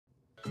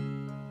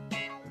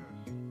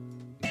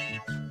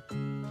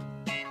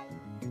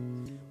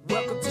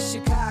to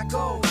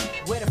Chicago,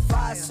 where the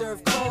fires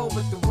serve cold,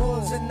 but the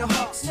Wolves and the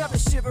Hawks never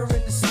shiver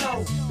in the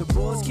snow. The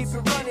Bulls keep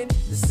it running,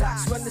 the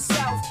Sox run the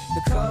South,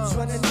 the Cubs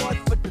run the North,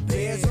 but the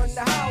Bears run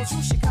the house.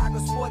 True Chicago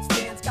sports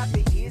fans got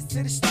their ears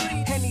to the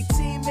street. Any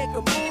team make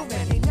a move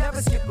and they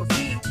never skip a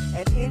beat.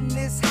 And in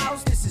this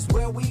house, this is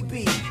where we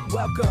be.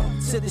 Welcome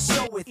to the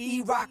show with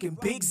E-Rock and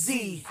Big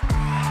Z.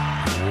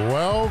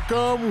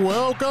 Welcome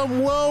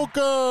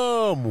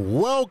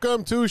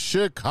to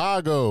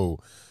Chicago.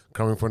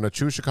 Coming from the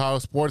True Chicago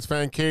Sports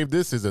Fan Cave,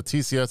 this is a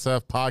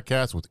TCSF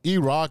podcast with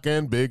E-Rock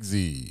and Big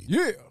Z.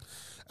 Yeah.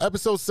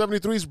 Episode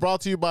 73 is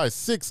brought to you by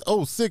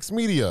 606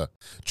 Media,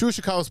 True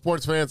Chicago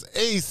Sports Fans,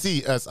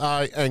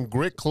 ACSI, and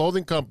Grit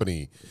Clothing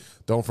Company.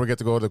 Don't forget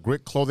to go to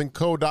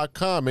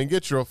gritclothingco.com and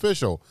get your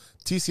official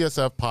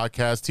TCSF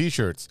podcast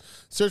t-shirts.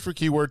 Search for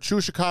keyword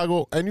True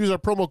Chicago and use our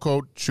promo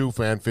code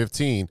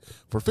TrueFan15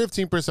 for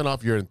 15%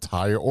 off your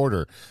entire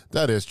order.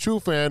 That is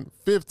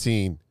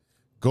TrueFan15.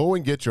 Go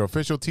and get your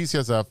official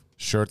TCSF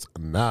shirts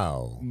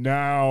now.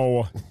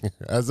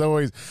 As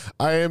always,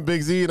 I am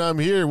Big Z and I'm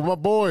here with my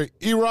boy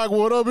E-Rock.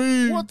 What up,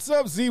 E? What's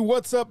up, Z?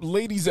 What's up,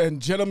 ladies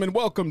and gentlemen?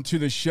 Welcome to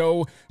the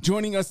show.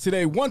 Joining us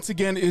today once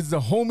again is the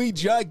homie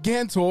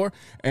Gigantor,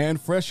 and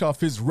fresh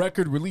off his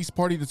record release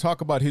party to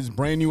talk about his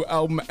brand new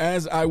album,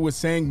 as I was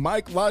saying,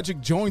 Mike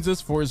Logic joins us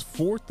for his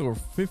fourth or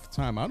fifth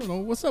time. I don't know.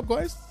 What's up,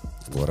 guys?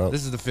 What up?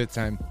 This is the fifth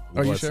time.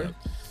 Are you sure?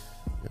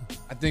 Yeah.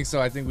 I think so.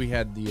 I think we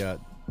had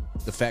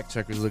the fact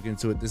checkers look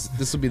into it.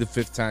 This will be the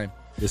fifth time.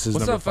 This is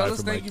What's number up, fellas?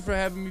 five. Thank you for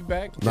having me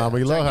back. Nah,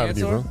 we love having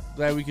you, bro.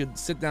 Glad we could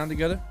sit down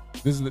together.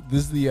 This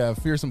is the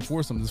Fearsome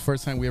Foursome. This is the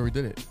first time we ever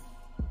did it.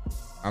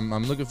 I'm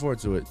looking forward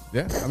to it.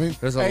 Yeah, I mean,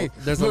 There's a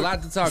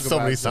lot to talk about. So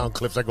many sound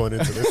clips are going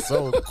into this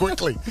so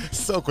quickly.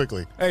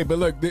 Hey, but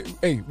look,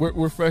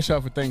 we're fresh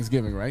off of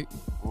Thanksgiving, right?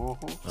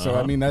 So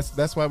I mean,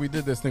 that's why we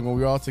did this thing when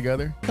we were all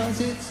together.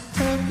 'Cause it's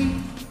turkey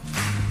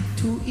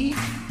to eat.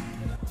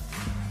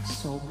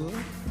 So good.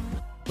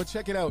 But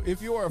check it out.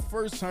 If you are a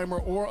first-timer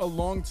or a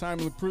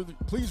long-timer,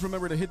 please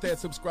remember to hit that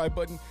subscribe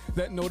button,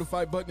 that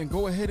notify button, and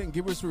go ahead and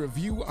give us a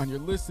review on your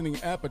listening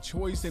app of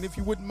choice. And if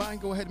you wouldn't mind,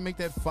 go ahead and make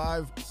that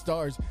 5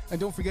 stars. And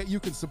don't forget,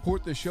 you can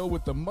support the show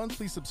with the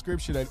monthly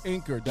subscription at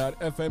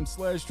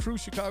anchor.fm/True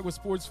Chicago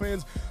Sports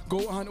Fans.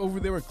 Go on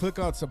over there and click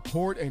on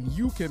support, and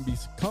you can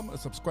become a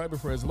subscriber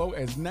for as low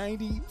as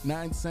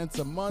 99 cents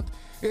a month.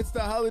 It's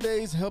the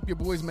holidays. Help your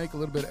boys make a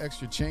little bit of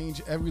extra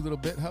change. Every little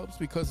bit helps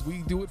because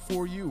we do it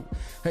for you.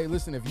 Hey,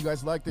 listen, if you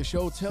guys like the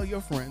show, tell your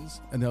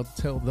friends, and they'll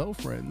tell their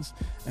friends,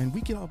 and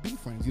we can all be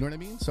friends. You know what I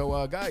mean?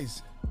 So,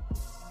 guys,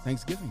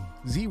 Thanksgiving.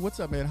 Z, what's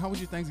up, man? How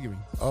was your Thanksgiving?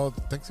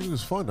 Thanksgiving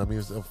was fun. I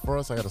mean, for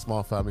us, I got a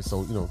small family,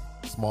 so,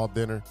 small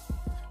dinner.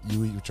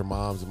 You eat with your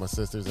moms and my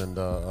sisters, and,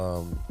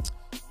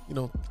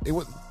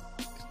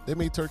 they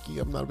made turkey.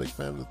 I'm not a big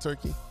fan of the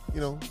turkey.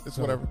 It's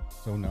whatever.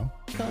 So, no.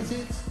 'Cause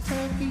it's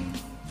turkey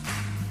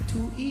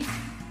to eat.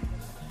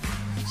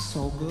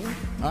 So good.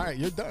 All right,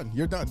 you're done.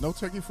 No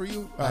turkey for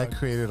you. I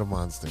created a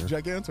monster.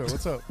 Gigantor,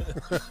 what's up?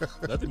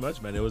 Nothing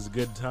much, man. It was a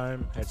good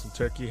time. Had some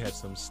turkey, had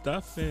some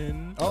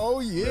stuffing. Oh,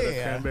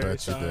 yeah. Cranberry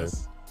Bet you did.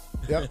 sauce.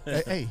 Yep.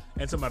 Hey.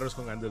 And some arroz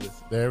con gandules.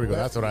 There we go.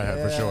 That's what I had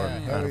for sure. I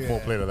had a full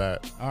plate of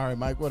that. All right,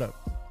 Mike, what up?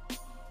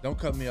 Don't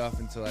cut me off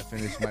until I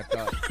finish my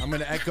thought. I'm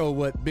going to echo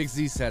what Big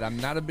Z said. I'm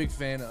not a big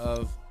fan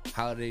of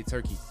holiday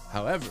turkey.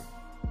 However,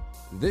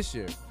 this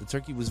year, the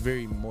turkey was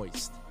very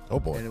moist. Oh,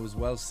 boy. And it was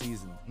well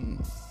seasoned.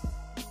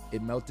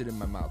 It melted in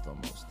my mouth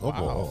almost. Oh, boy.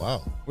 Oh,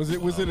 wow. Was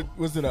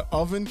it an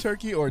oven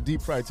turkey or a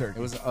deep fried turkey?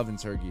 It was an oven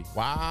turkey.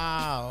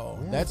 Wow.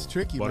 Ooh. That's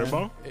tricky,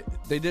 Butterball? man.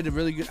 They did a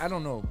really good, I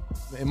don't know.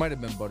 It might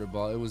have been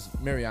Butterball. It was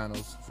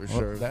Mariano's for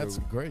sure. That's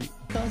great.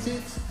 'Cause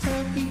it's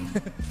turkey.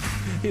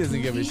 He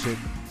doesn't give a shit.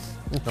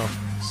 No.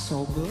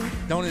 So good.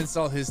 Don't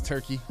insult his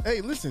turkey. Hey,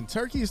 listen,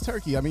 turkey is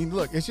turkey. I mean,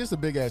 look, it's just a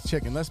big-ass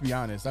chicken, let's be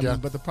honest. I mean,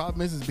 but the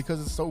problem is because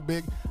it's so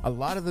big, a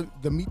lot of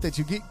the meat that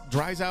you get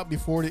dries out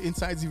before the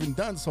inside's even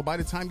done. So by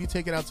the time you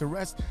take it out to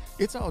rest,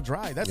 it's all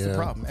dry. That's the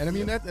problem. And I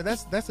mean,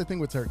 that's the thing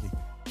with turkey.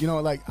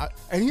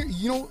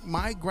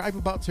 My gripe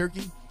about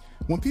turkey,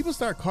 when people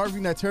start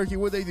carving that turkey,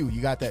 what do?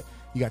 You got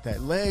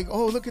that leg.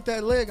 Oh, look at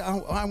that leg.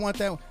 I want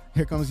that one.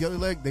 Here comes the other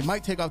leg. They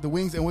might take off the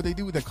wings, and what they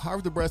do, they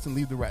carve the breast and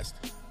leave the rest.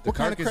 What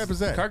kind of crap is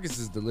that? The carcass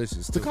is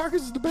delicious, too. The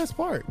carcass is the best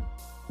part.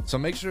 So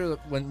make sure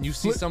that when you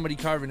see somebody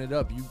carving it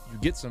up, you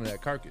get some of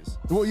that carcass.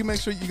 Well, you make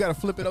sure you got to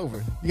flip it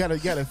over. You got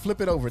to flip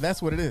it over.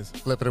 That's what it is.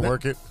 Flip it and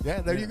work it.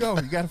 Yeah, there you go.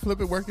 You got to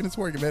flip it, work it, it's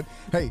working, man.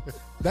 Hey,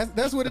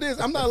 that's what it is.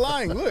 I'm not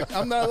lying. Look,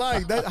 I'm not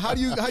lying. How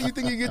do you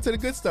think you get to the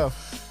good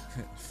stuff?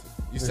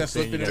 You said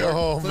flip it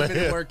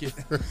and work it.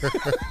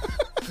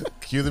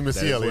 Cue the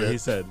Missy That's what Elliott. he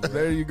said.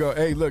 There you go.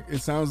 Hey, look,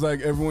 it sounds like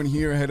everyone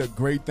here had a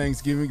great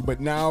Thanksgiving, but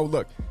now,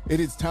 look,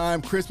 it is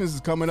time. Christmas is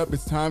coming up.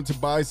 It's time to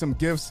buy some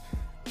gifts.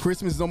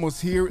 Christmas is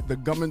almost here. The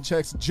government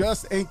checks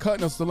just ain't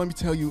cutting us. So let me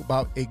tell you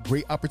about a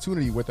great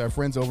opportunity with our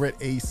friends over at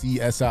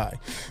ACSI.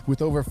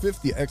 With over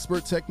 50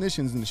 expert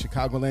technicians in the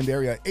Chicagoland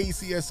area,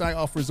 ACSI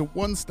offers a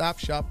one-stop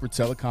shop for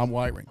telecom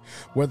wiring.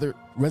 Whether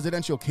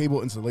residential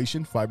cable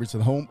installation, fiber to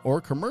the home,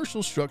 or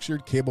commercial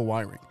structured cable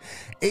wiring,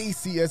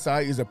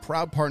 ACSI is a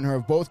proud partner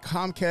of both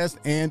Comcast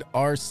and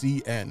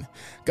RCN.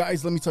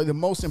 Guys, let me tell you the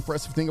most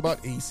impressive thing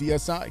about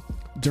ACSI.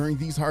 During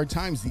these hard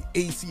times, the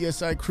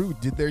ACSI crew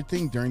did their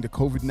thing during the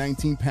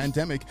COVID-19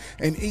 pandemic,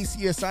 and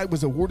ACSI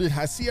was awarded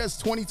HACIA's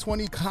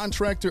 2020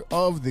 Contractor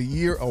of the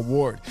Year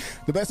award.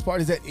 The best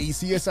part is that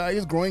ACSI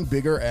is growing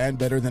bigger and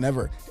better than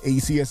ever.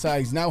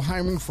 ACSI is now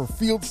hiring for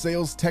field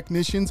sales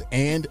technicians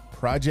and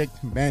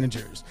project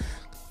managers.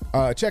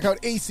 Check out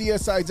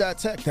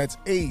acsi.tech. That's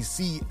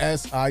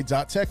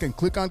acsi.tech and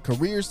click on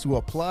careers to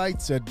apply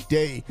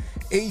today.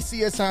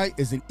 ACSI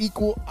is an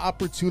equal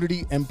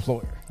opportunity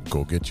employer.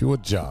 Go get you a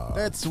job.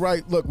 That's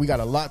right. Look, we got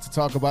a lot to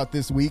talk about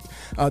this week.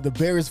 The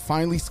Bears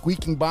finally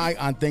squeaking by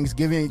on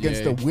Thanksgiving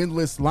against the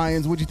winless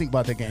Lions. What do you think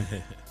about that game?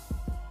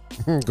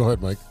 Go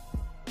ahead, Mike.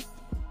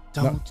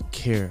 Don't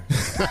care.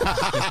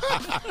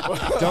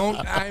 Don't.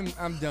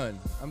 I'm done.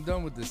 I'm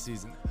done with this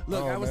season.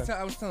 Look, I was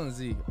telling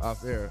Z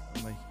off air.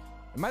 I'm like,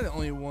 am I the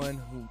only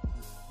one who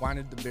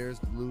wanted the Bears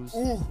to lose?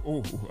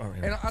 All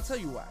right. And I'll tell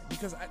you why.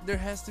 Because there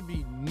has to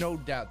be no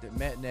doubt that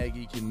Matt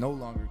Nagy can no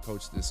longer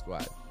coach this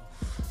squad.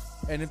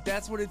 And if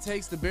that's what it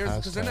takes, the Bears,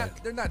 because they're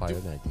not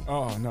doing.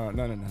 Oh no!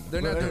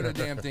 They're not doing a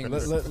damn thing.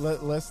 Let's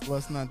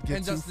not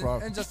get too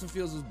frothy. And Justin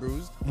Fields was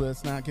bruised.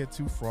 Let's not get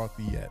too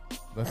frothy yet.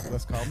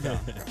 Let's calm down.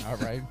 All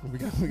right, we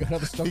got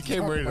other stuff. He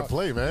came ready to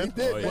play, man.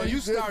 He did. Oh, yeah. Well, you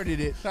started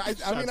it.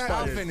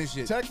 I'll finish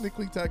it.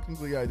 Technically,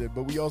 I did.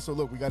 But we also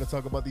we got to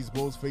talk about these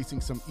Bulls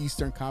facing some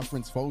Eastern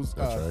Conference foes.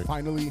 That's right.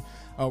 Finally,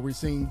 we're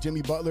seeing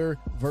Jimmy Butler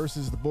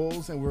versus the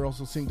Bulls, and we're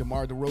also seeing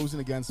DeMar DeRozan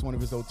against one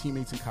of his old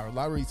teammates in Kyle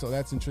Lowry. So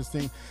that's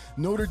interesting.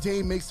 Notre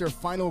Dame makes their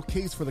final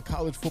case for the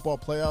college football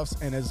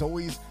playoffs, and as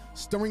always,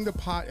 stirring the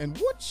pot. And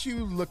what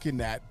you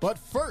looking at? But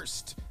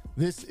first,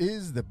 this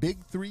is the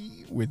Big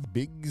Three with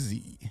Big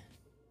Z.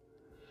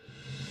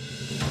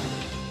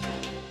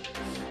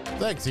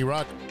 Thanks,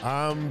 E-Rock.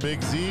 I'm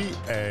Big Z,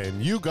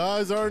 and you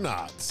guys are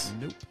not.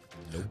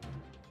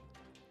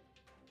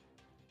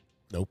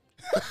 Nope.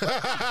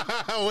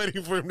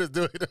 Waiting for him to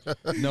do it.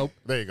 Nope.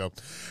 There you go.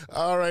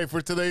 All right,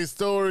 for today's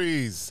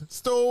stories.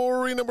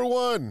 Story number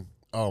one.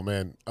 Oh,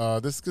 man.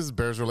 This is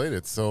Bears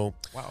related. So,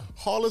 Wow.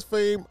 Hall of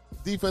Fame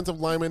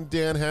defensive lineman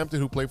Dan Hampton,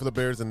 who played for the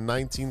Bears in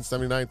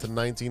 1979 to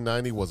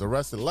 1990, was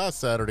arrested last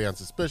Saturday on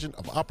suspicion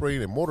of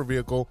operating a motor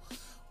vehicle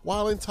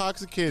while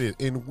intoxicated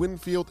in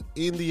Winfield,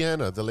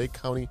 Indiana. The Lake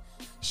County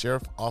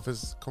Sheriff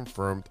Office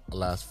confirmed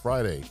last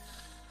Friday.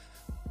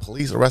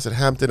 Police arrested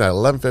Hampton at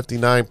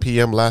 11:59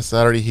 p.m. last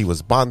Saturday. He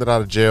was bonded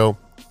out of jail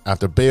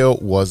after bail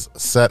was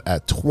set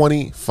at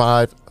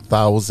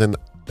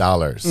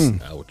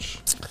 $25,000. Ouch.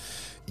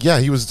 Yeah,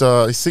 he was.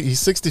 He's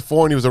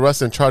 64 and he was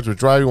arrested and charged with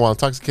driving while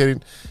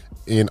intoxicated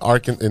in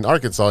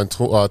Arkansas in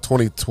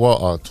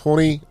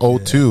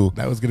 2002.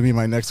 That was going to be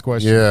my next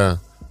question. Yeah,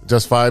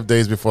 just 5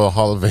 days before the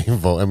Hall of Fame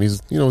vote. I mean,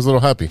 he was a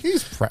little happy.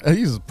 He's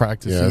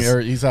practicing. Yes.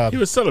 Or He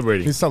was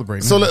celebrating. He's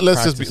celebrating. So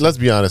let's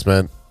be honest,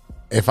 man.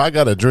 If I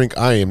got a drink,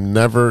 I am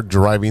never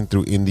driving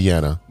through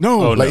Indiana.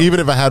 No, Oh, Like no.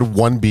 even if I had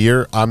one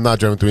beer, I'm not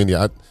driving through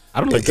Indiana.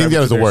 I don't like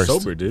Indiana's the worst.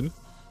 Sober, dude.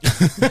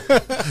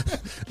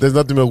 There's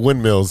nothing but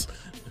windmills.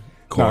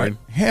 Corn.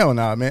 Hell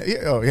no,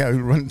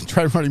 man.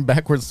 Try running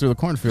backwards through the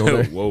cornfield.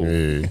 There. Whoa.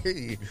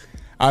 Hey.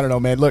 I don't know,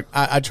 man. Look,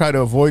 I try to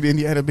avoid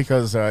Indiana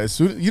because as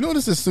soon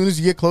as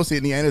you get close to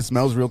Indiana, it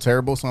smells real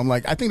terrible. So I'm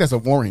like, I think that's a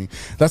warning.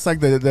 That's like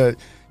the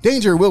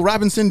danger. Will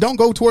Robinson, don't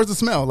go towards the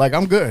smell. Like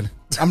I'm good.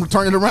 I'm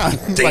turning it around.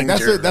 Like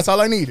that's it. That's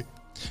all I need.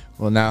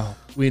 Well, now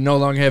we no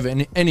longer have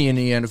any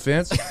Indiana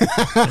fans.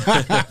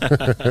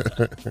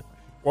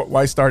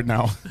 Why start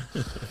now?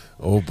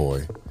 Oh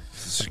boy.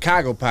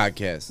 Chicago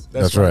podcast.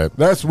 That's right.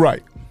 That's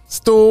right.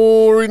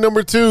 Story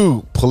number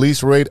two.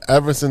 Police raid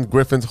Everson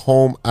Griffin's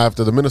home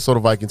after the Minnesota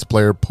Vikings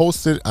player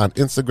posted an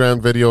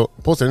Instagram video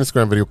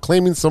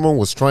claiming someone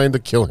was trying to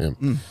kill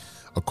him.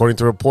 According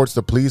to reports,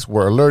 the police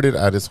were alerted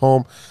at his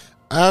home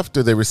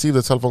after they received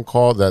a telephone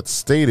call that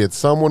stated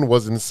someone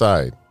was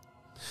inside.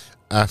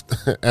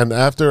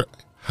 After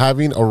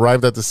having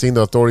arrived at the scene,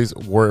 the authorities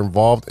were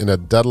involved in a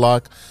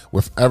deadlock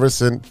with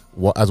Everson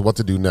as what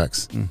to do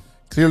next.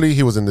 Clearly,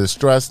 he was in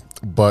distress,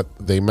 but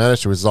they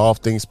managed to resolve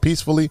things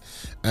peacefully,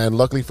 and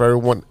luckily for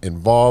everyone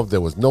involved,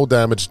 there was no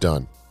damage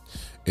done.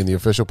 In the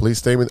official police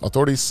statement,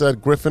 authorities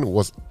said Griffin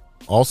was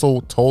also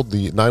told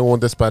the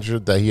 911 dispatcher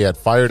that he had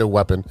fired a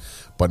weapon,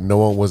 but no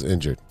one was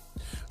injured.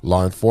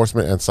 Law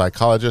enforcement and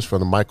psychologists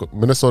from the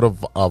Minnesota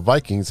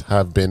Vikings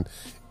have been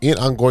in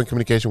ongoing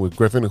communication with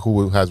Griffin,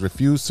 who has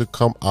refused to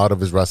come out of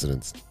his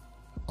residence.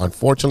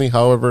 Unfortunately,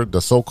 however,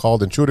 the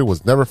so-called intruder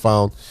was never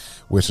found,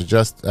 which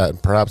suggests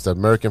that perhaps the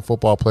American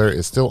football player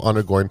is still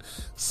undergoing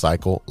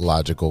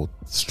psychological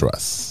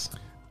stress.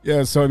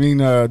 Yeah, so I mean,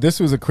 this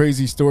was a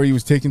crazy story. He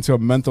was taken to a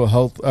mental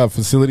health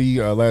facility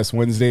last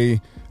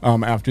Wednesday.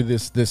 after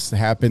this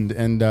happened,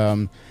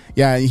 and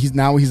yeah, he's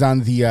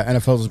on the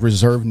NFL's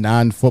reserve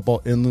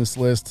non-football illness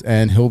list,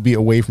 and he'll be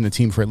away from the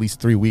team for at least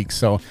 3 weeks.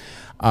 So.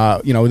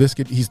 This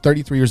kid, he's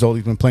 33 years old.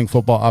 He's been playing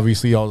football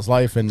obviously all his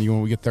life, and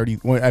when we get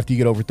 30, after you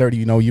get over 30,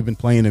 you've been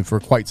playing it for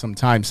quite some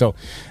time. So,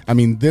 I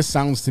mean, this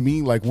sounds to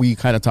me like we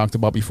kind of talked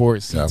about before,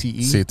 CTE.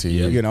 Yeah,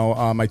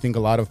 CTE. I think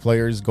a lot of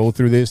players go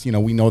through this.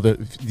 We know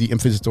the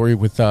infamous story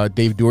with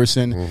Dave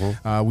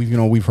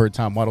Duerson. We've heard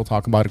Tom Waddle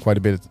talk about it quite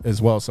a bit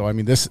as well. So, I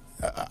mean, this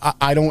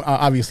I don't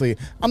obviously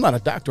I'm not a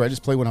doctor. I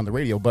just play one on the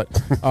radio, but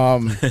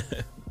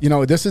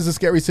this is a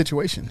scary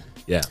situation.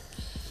 Yeah.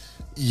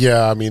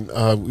 Yeah, I mean,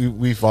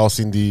 we've all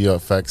seen the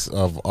effects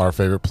of our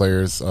favorite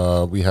players.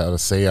 We had a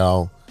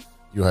Sayal,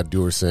 you had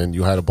Duerson,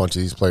 you had a bunch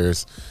of these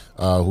players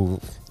who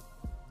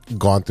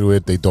gone through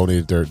it. They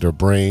donated their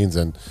brains,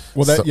 and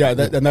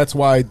and that's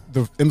why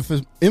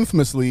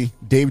infamously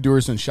Dave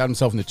Duerson shot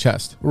himself in the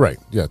chest. Right.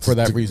 Yeah. For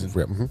that reason.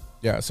 Yeah. Mm-hmm.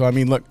 Yeah. So I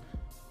mean, look,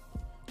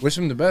 wish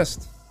him the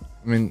best.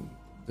 I mean,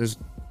 there's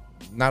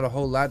not a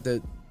whole lot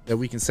that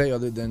we can say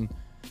other than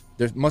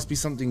there must be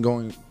something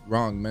going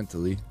wrong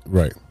mentally.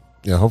 Right.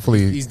 Yeah,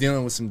 hopefully he's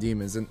dealing with some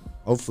demons, and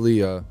hopefully,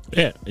 yeah.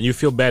 And you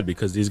feel bad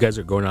because these guys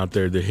are going out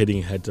there, they're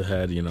hitting head to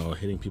head,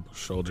 hitting people's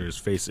shoulders,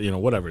 face,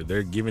 whatever.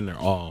 They're giving their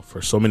all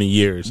for so many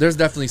years. There's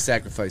definitely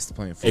sacrifice to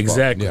playing football.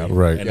 Exactly, yeah,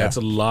 right. And that's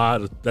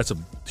a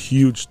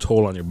huge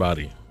toll on your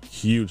body,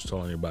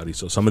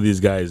 So some of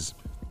these guys,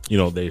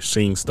 they're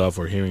seeing stuff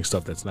or hearing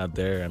stuff that's not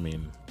there. I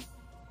mean,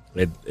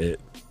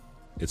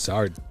 it's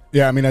hard.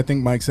 Yeah, I mean, I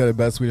think Mike said it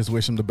best. We just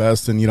wish him the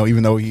best, and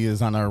even though he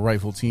is on our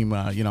rifle team,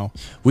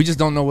 we just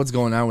don't know what's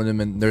going on with him,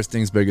 and there's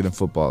things bigger than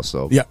football.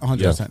 So yeah,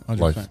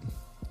 100%.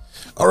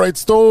 All right,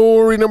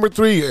 story number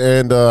 3,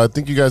 and I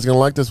think you guys are gonna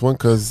like this one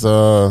because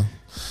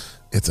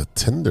it's a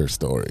Tinder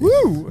story.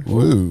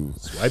 Woo!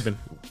 Swiping.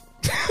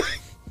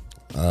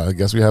 I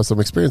guess we have some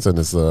experience in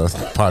this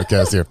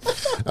podcast here.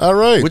 All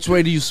right, which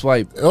way do you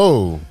swipe?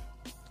 Oh.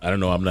 I don't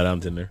know. I'm not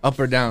on Tinder. Up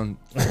or down?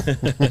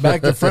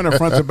 Back to front or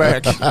front to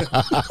back?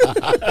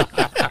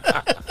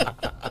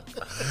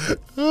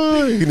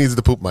 He needs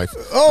the poop knife.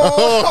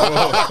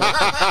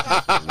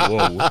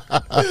 Whoa.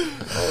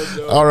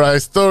 All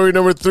right, story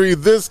number 3.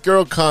 This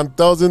girl conned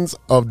dozens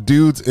of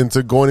dudes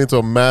into going into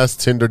a mass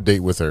Tinder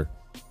date with her.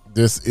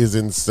 This is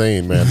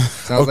insane, man.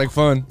 Sounds like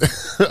fun.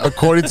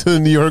 According to the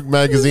New York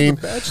Magazine,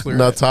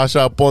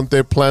 Natasha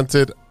Aponte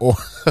planted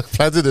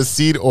a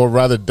seed, or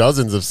rather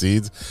dozens of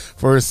seeds,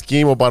 for her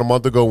scheme about a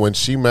month ago when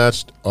she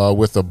matched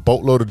with a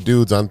boatload of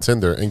dudes on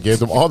Tinder and gave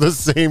them all the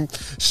same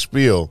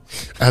spiel.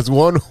 As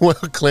one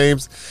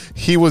claims,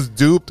 he was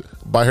duped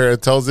by her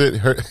and tells it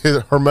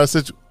her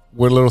message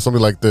went a little something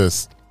like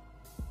this.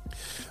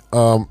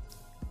 I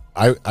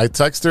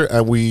text her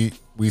and we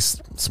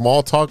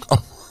small talk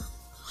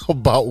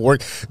about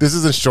work. This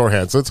is in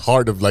shorthand, so it's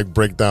hard to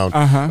break down.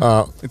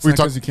 It's not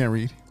because you can't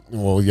read.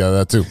 Well, yeah,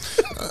 that too.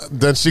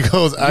 Then she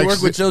goes, you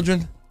work with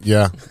children?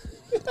 Yeah.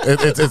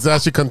 It's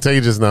actually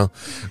contagious now.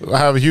 I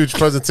have a huge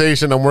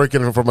presentation. I'm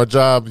working for my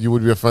job. You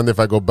would be offended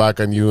if I go back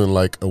on you in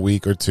a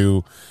week or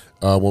two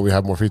when we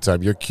have more free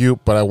time. You're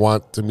cute, but I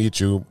want to meet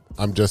you.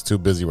 I'm just too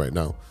busy right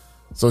now.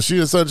 So she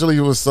essentially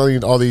was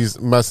sending all these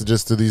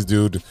messages to these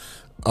dudes.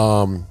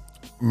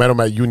 Met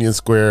him at Union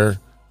Square.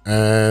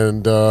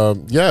 And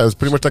it was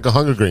pretty much like a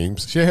Hunger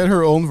Games. She had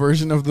her own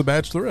version of The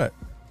Bachelorette.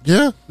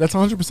 Yeah. That's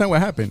 100% what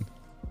happened.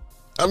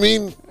 I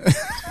mean,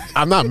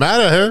 I'm not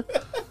mad at her.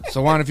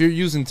 So, Juan, if you're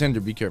using Tinder,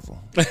 be careful.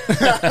 This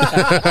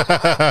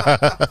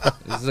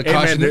is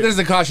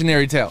a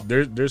cautionary tale.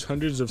 There's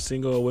hundreds of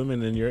single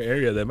women in your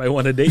area that might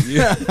want to date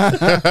you.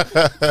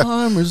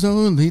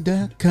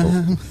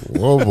 FarmersOnly.com.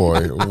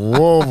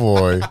 Whoa,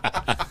 boy.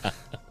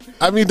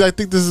 I mean, I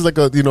think this is a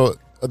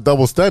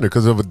double standard,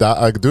 because if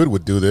a dude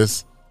would do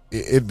this,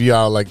 it'd be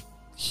all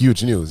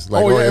huge news.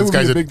 This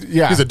guy's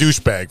he's a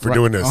douchebag for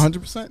doing this.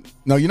 100%.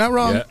 No, you're not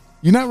wrong. Yeah.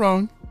 You're not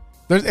wrong.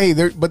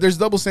 There's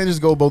double standards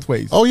go both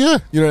ways. Oh yeah,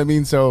 you know what I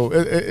mean. So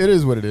it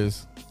is what it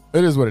is.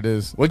 It is what it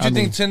is. What do you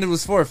think Tinder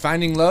was for?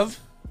 Finding love?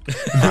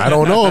 I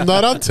don't know. I'm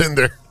not on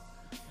Tinder.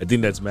 I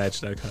think that's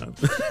Match.com.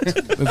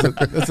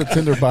 That's a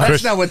Tinder bot.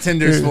 That's not what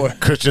Tinder's for.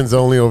 Christians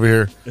only over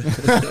here.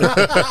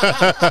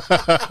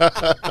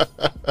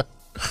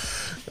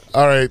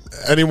 All right.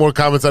 Any more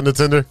comments on the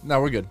Tinder?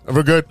 No, we're good.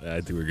 We're good? I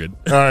think we're good.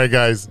 All right,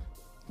 guys.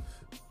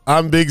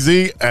 I'm Big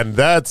Z, and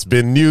that's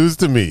been news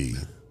to me.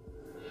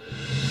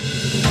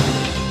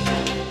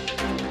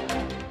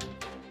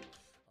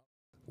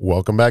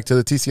 Welcome back to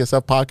the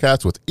TCSF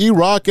podcast with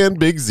E-Rock and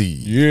Big Z.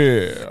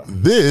 Yeah.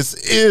 This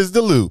is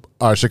The Loop,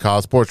 our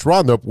Chicago sports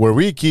roundup where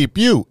we keep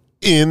you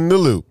in the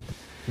loop.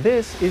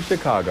 This is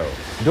Chicago.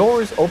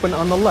 Doors open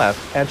on the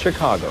left at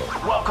Chicago.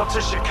 Welcome to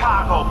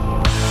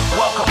Chicago.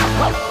 Welcome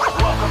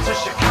to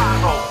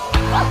Chicago.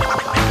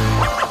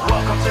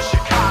 Welcome to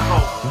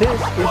Chicago.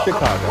 This is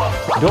Chicago.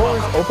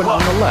 Doors open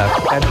on the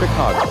left at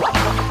Chicago.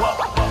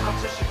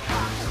 Welcome to Chicago.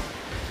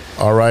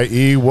 All right,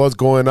 E, what's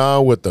going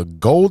on with the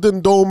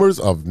Golden Domers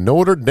of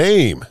Notre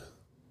Dame?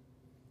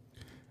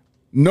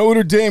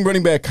 Notre Dame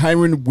running back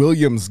Kyron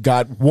Williams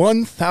got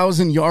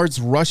 1,000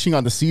 yards rushing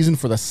on the season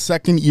for the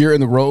second year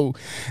in a row.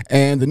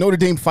 And the Notre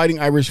Dame Fighting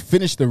Irish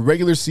finished the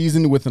regular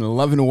season with an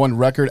 11-1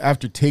 record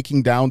after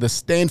taking down the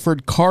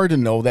Stanford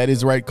Cardinal. That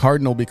is right,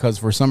 Cardinal, because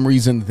for some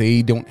reason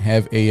they don't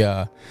have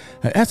a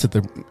S at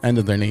the end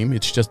of their name.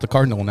 It's just the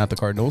Cardinal, not the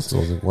Cardinals.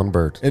 So one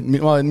bird. It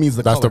means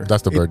the color.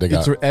 That's the bird they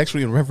got. It's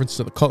actually in reference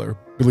to the color,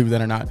 believe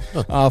that or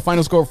not.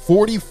 Final score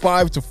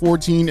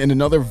 45-14 in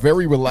another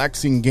very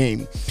relaxing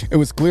game. It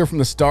was clear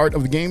from the start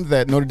of the game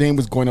that Notre Dame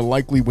was going to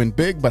likely win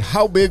big, but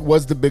how big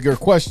was the bigger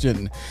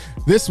question?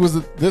 This was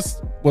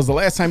the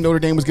last time Notre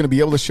Dame was going to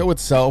be able to show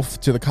itself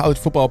to the College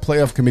Football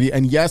Playoff Committee,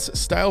 and yes,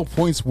 style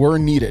points were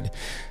needed.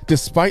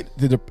 Despite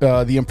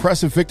the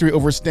impressive victory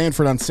over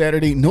Stanford on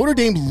Saturday, Notre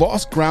Dame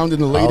lost ground in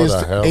the latest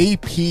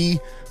AP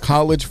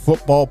college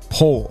football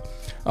poll.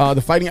 The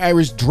Fighting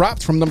Irish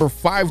dropped from number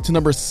 5 to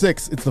number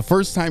 6. It's the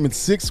first time in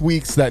 6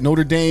 weeks that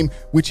Notre Dame,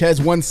 which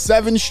has won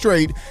 7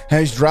 straight,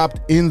 has dropped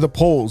in the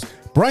polls.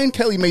 Brian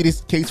Kelly made his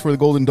case for the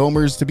Golden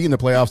Domers to be in the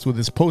playoffs with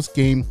his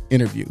post-game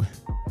interview.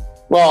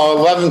 Well,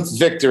 11th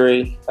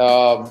victory,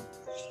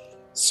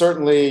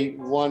 certainly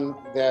one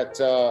that,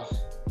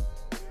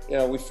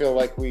 we feel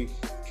like we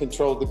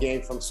controlled the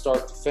game from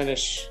start to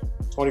finish,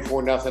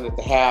 24-0 at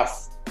the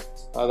half.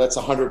 That's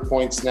 100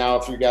 points now,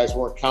 if you guys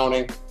weren't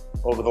counting,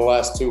 over the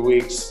last 2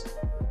 weeks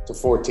to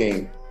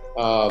 14.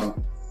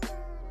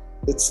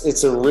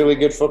 It's a really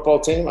good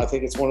football team. I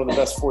think it's one of the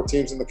best 4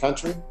 teams in the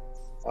country.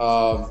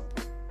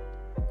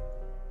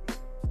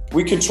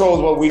 We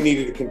controlled what we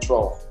needed to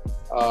control.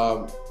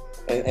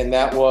 And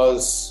that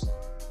was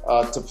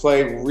to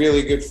play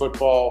really good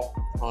football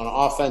on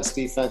offense,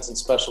 defense, and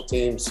special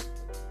teams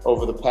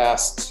over the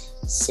past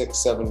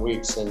 6-7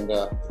 weeks. And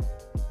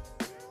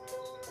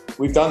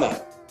we've done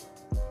that.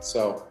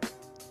 So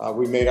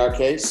we made our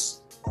case.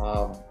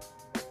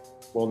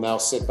 We'll now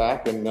sit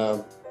back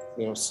and,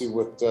 see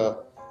what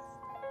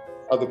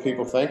other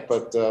people think.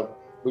 But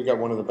we got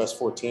one of the best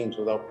 4 teams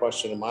without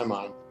question in my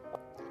mind.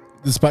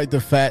 Despite the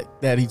fact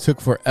that he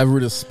took forever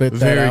to spit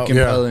that out. Very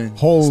compelling. Yeah.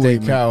 Holy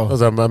statement. cow. That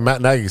was a Matt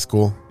Nagy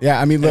school.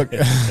 Yeah, I mean, look.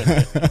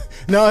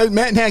 No,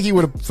 Matt Nagy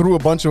would have threw a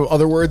bunch of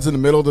other words in the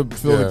middle to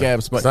fill the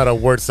gaps. But it's not a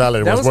word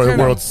salad. It was more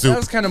world soup. That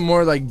was kind of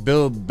more like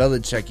Bill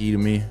Belichick-y to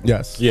me.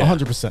 Yes, Yeah.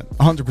 100%.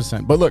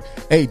 100%. But look,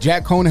 hey,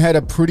 Jack Cohn had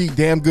a pretty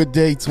damn good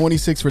day.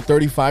 26 for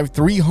 35,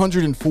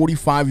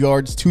 345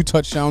 yards, 2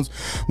 touchdowns,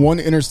 1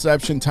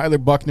 interception. Tyler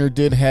Buckner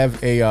did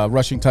have a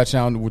rushing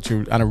touchdown, which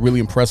was on a really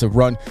impressive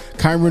run.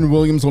 Kyron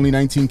Williams only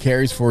 19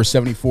 carries for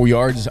 74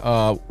 yards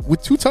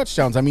with 2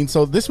 touchdowns. I mean,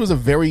 so this was a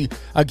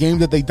game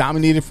that they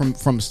dominated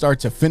from start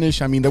to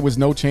finish. I mean, there was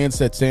no chance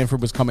that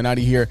Stanford was coming out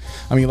of here.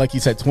 I mean, like you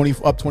said,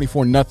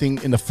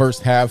 24-0 in the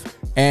first half.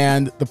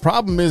 And the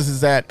problem is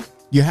that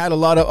you had a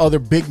lot of other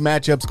big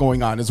matchups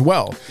going on as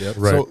well. Yep,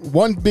 right. So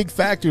one big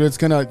factor that's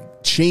going to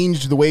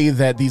change the way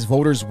that these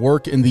voters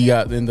work in the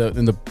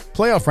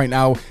playoff right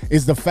now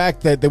is the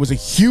fact that there was a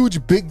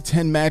huge Big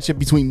Ten matchup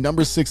between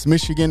number 6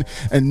 Michigan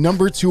and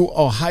number 2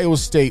 Ohio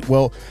State.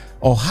 Well,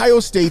 Ohio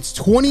State's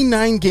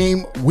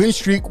 29-game win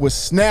streak was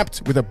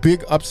snapped with a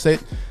big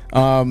upset.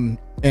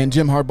 And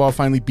Jim Harbaugh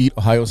finally beat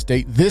Ohio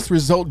State. This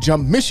result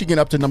jumped Michigan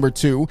up to number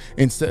 2.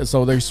 Instead,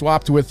 so they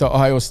swapped with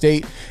Ohio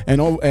State,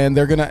 and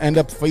they're going to end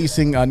up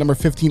facing number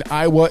 15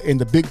 Iowa in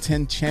the Big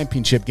Ten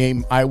championship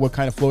game. Iowa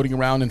kind of floating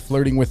around and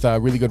flirting with a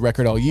really good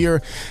record all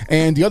year.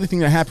 And the other thing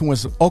that happened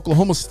was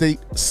Oklahoma State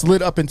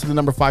slid up into the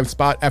number 5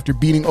 spot after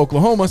beating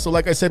Oklahoma. So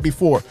like I said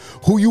before,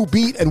 who you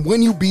beat and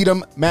when you beat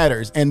them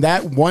matters. And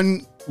that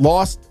one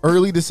loss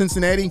early to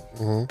Cincinnati,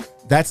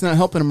 that's not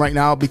helping them right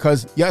now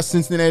because, yes,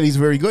 Cincinnati's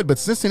very good, but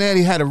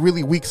Cincinnati had a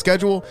really weak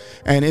schedule,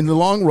 and in the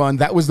long run,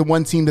 that was the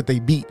one team that they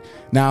beat.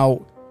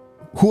 Now,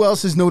 who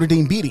else is Notre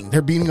Dame beating?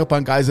 They're beating up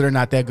on guys that are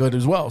not that good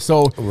as well.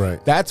 So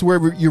that's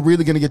where you're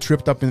really going to get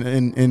tripped up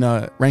in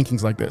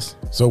rankings like this.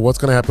 So what's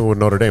going to happen with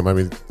Notre Dame? I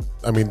mean,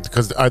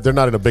 because they're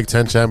not in a Big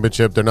Ten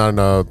championship. They're not in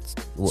a.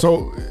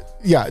 So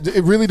yeah,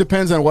 it really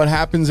depends on what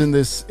happens in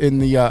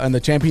the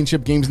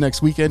championship games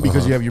next weekend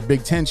because you have your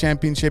Big Ten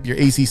championship, your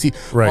ACC,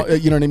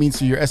 right? You know what I mean.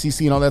 So your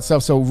SEC and all that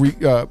stuff. So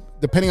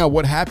depending on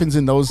what happens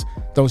in those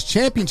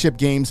championship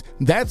games,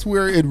 that's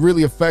where it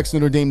really affects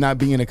Notre Dame not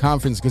being in a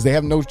conference because they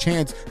have no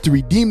chance to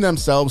redeem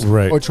themselves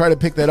or try to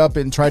pick that up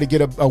and try to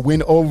get a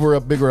win over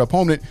a bigger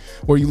opponent.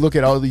 Where you look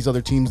at all these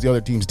other teams, the other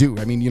teams do.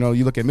 I mean,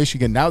 you look at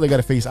Michigan now; they got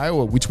to face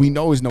Iowa, which we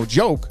know is no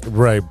joke.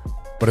 Right.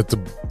 But it's a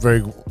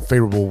very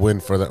favorable win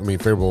for them. I mean,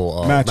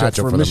 favorable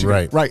matchup for Michigan. them,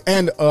 right? Right.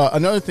 And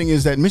another thing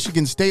is that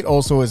Michigan State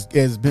also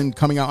has been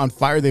coming out on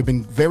fire. They've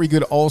been very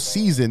good all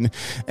season.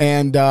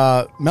 And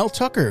Mel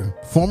Tucker,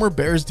 former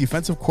Bears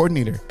defensive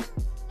coordinator,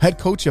 head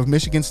coach of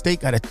Michigan State,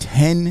 got a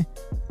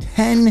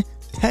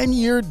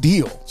 10-year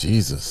deal.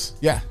 Jesus.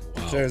 Yeah.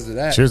 Wow. Cheers to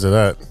that. Cheers to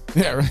that.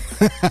 Yeah.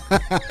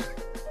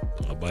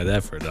 I'll buy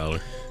that for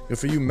 $1. Good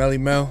for you, Melly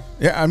Mel.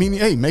 Yeah, I mean,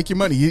 hey, make your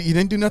money. You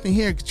didn't do nothing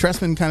here.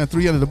 Trestman kind of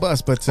threw you under the bus,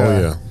 but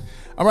yeah.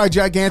 All right,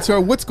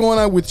 Gigantor, what's going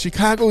on with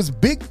Chicago's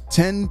Big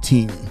Ten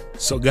team?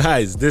 So,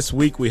 guys, this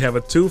week we have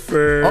a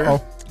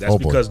twofer. That's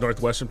because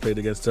Northwestern played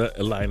against the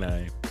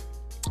Illini.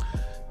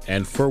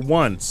 And for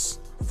once,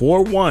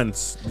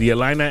 the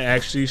Illini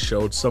actually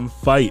showed some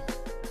fight.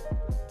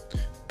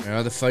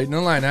 Yeah, the fight in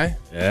Illini.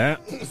 Yeah,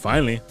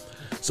 finally.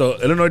 So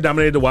Illinois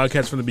dominated the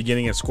Wildcats from the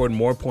beginning and scored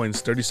more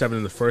points, 37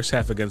 in the first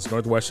half against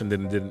Northwestern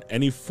than did in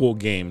any full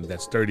game.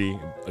 That's 30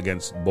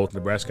 against both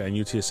Nebraska and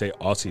UTSA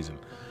all season.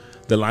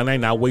 The Illini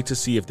now wait to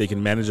see if they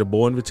can manage a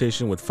bowl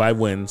invitation with 5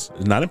 wins.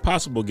 It's not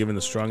impossible given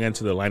the strong end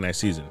to the Illini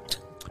season.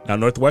 Now,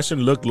 Northwestern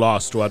looked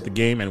lost throughout the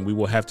game, and we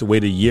will have to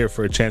wait a year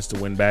for a chance to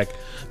win back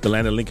the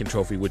Landon Lincoln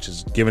Trophy, which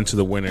is given to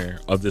the winner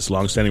of this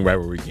long-standing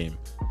rivalry game.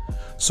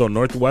 So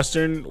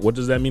Northwestern, what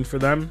does that mean for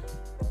them?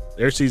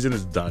 Their season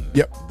is done.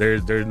 Yep.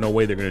 There's no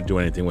way they're going to do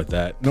anything with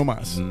that. No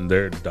mas.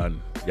 They're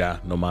done. Yeah,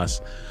 no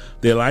mas.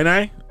 The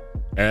Illini,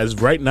 as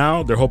right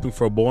now, they're hoping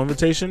for a bowl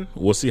invitation.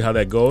 We'll see how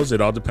that goes. It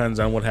all depends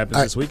on what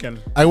happens this weekend.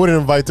 I wouldn't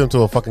invite them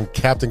to a fucking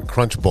Captain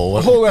Crunch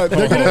Bowl. Hold on.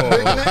 They're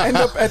gonna end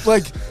up at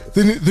like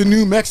the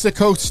New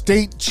Mexico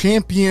State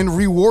Champion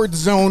Reward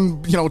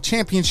Zone,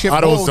 championship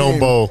Auto bowl Zone game.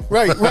 Bowl.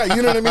 Right.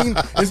 You know what I mean?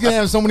 It's gonna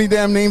have so many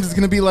damn names. It's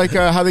gonna be like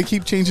how they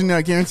keep changing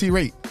the guarantee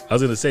rate. I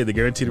was going to say the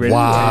guaranteed rate.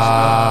 Wow.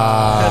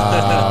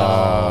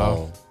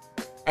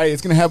 Hey,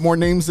 it's gonna have more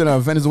names than a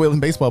Venezuelan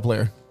baseball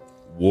player.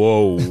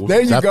 Whoa.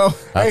 There you go.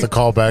 That's a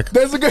callback.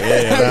 That's a good.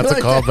 That's a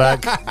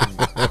callback.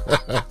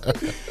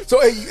 So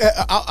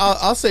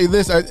I'll say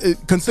this: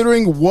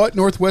 considering what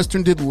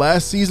Northwestern did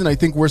last season, I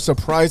think we're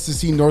surprised to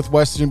see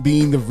Northwestern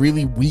being the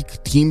really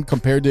weak team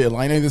compared to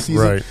Illini this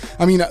season. Right.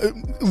 I mean,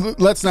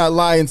 let's not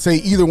lie and say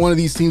either one of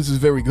these teams is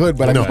very good,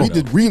 but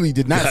we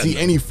did not see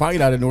any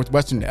fight out of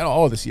Northwestern at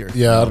all this year.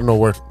 Yeah, I don't know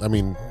where. I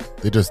mean,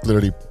 they just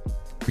literally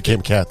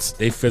became cats.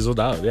 They fizzled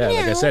out. Yeah,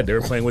 like I said, they were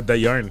playing with that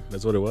yarn.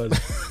 That's what it was.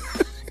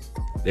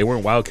 They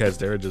weren't Wildcats.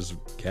 They were just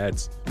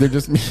cats. They're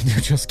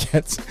just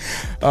cats.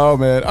 Oh,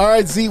 man. All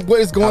right, Z, what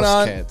is going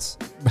on? Cats.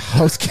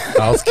 House cats.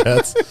 House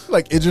cats.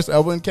 Like Idris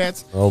Elba and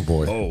cats? Oh,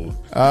 boy.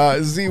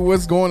 Z,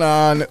 what's going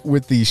on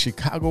with the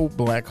Chicago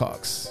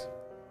Blackhawks?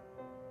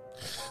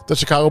 The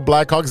Chicago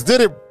Blackhawks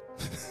did it.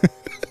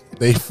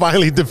 They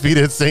finally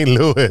defeated St.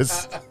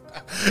 Louis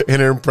in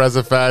an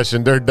impressive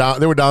fashion. They were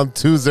down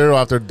 2-0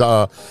 after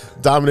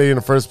dominating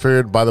the first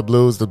period by the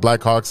Blues. The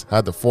Blackhawks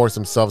had to force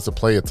themselves to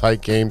play a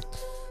tight game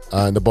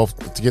and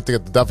to get the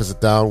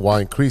deficit down while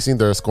increasing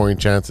their scoring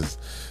chances.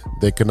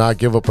 They could not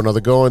give up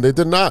another goal, and they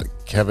did not.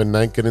 Kevin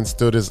Nankinen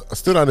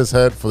stood on his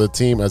head for the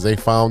team as they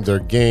found their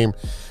game,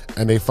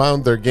 and they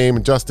found their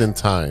game just in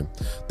time.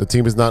 The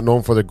team is not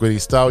known for their gritty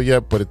style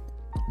yet, but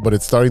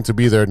it's starting to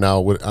be there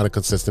now on a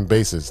consistent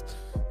basis.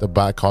 The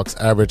Blackhawks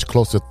average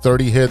close to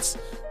 30 hits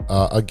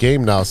a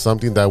game now,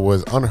 something that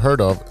was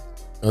unheard of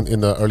in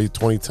the early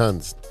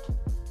 2010s.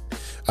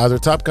 As their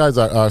top guys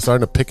are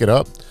starting to pick it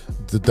up,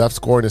 the depth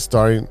scoring is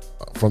starting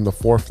from the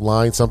fourth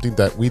line, something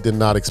that we did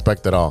not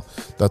expect at all.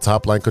 The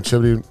top line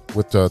contributed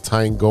with the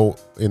tying goal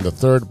in the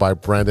third by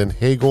Brandon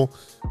Hagel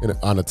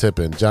on a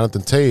tip-in.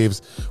 Jonathan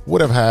Taves would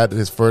have had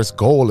his first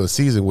goal of the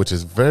season, which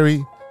is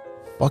very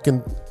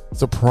fucking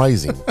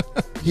surprising.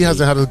 He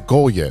hasn't had a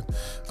goal yet.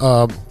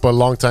 But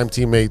longtime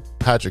teammate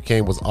Patrick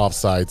Kane was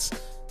offsides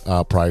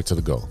prior to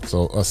the goal.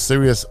 So a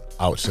serious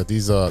ouch that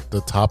these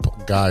the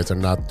top guys are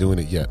not doing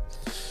it yet.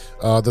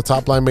 The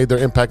top line made their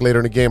impact later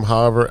in the game,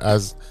 however,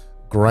 as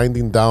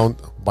grinding down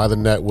by the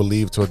net will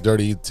lead to a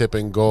dirty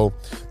tip-in goal.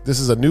 This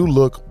is a new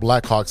look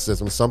Blackhawks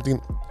system, something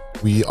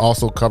we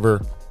also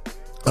cover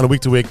on a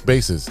week-to-week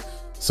basis.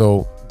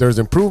 So there's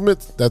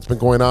improvement that's been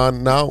going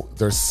on now.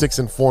 They're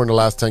 6-4 in the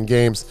last 10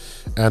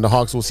 games, and the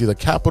Hawks will see the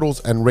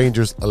Capitals and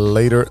Rangers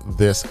later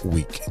this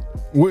week.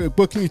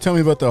 What can you tell me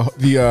about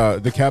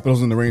the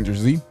Capitals and the Rangers,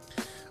 Z?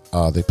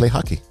 They play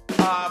hockey.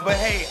 But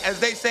hey, as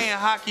they say in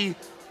hockey,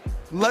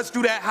 let's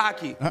do that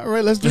hockey. All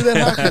right, let's do that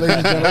hockey, ladies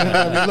and gentlemen.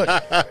 I mean, look,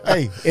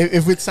 hey,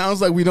 if it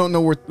sounds like we don't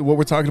know what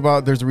we're talking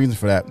about, there's a reason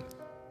for that.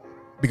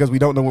 Because we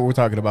don't know what we're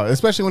talking about,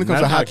 especially when it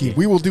comes to hockey.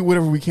 We will do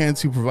whatever we can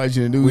to provide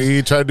you the news.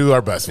 We try to do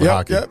our best for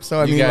hockey. Yep.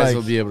 So You guys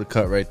will be able to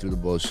cut right through the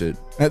bullshit.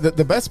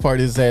 The best part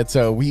is that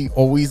we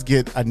always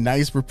get a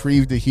nice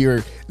reprieve to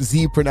hear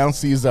Z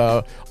pronounce these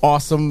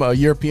awesome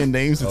European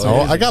names. It's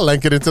I got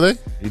Lankin in today.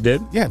 You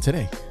did? Yeah,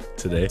 today.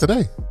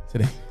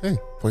 Hey,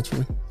 points for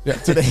me. Yeah,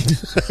 today.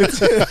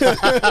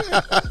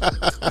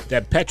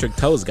 That Patrick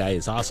Toes guy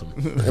is awesome.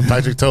 And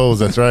Patrick Toes,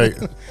 that's right.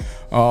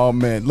 Oh,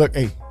 man. Look,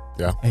 hey.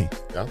 Yeah. Hey,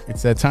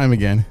 it's that time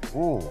again.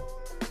 Ooh.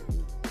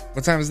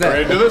 What time is that?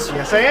 Ready to do this?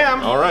 Yes, I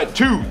am. All right,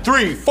 2,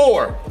 3,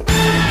 4.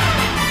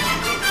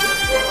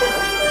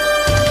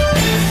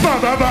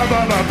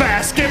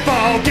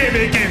 Basketball,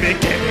 gimme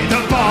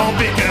the ball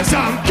because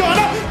I'm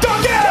gonna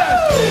dunk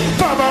it.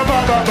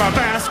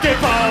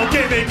 Basketball,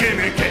 gimme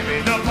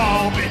the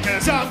ball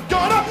because I'm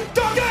gonna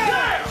dunk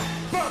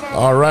it.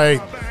 All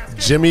right.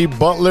 Jimmy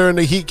Butler and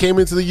the Heat came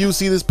into the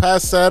UC this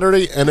past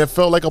Saturday, and it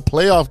felt like a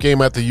playoff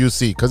game at the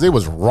UC because it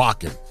was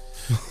rocking.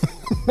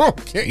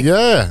 Okay.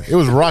 Yeah, it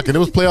was rocking. It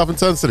was playoff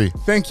intensity.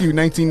 Thank you,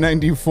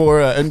 1994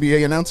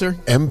 NBA announcer.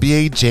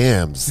 NBA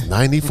Jams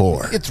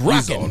 94. It's He's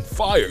rocking. on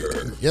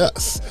fire.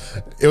 Yes,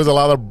 it was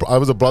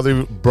a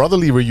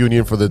brotherly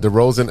reunion for the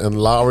DeRozan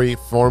and Lowry,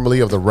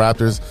 formerly of the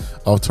Raptors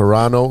of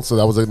Toronto. So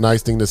that was a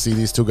nice thing to see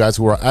these two guys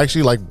who are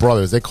actually like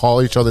brothers. They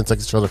call each other and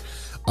text each other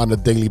on a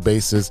daily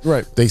basis.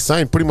 Right. They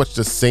signed pretty much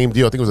the same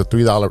deal. I think it was a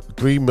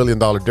 $3 million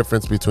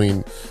difference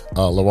between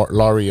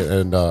Lowry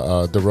and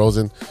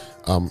DeRozan.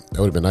 It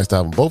would have been nice to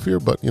have them both here,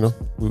 but we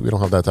don't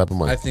have that type of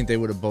money. I think they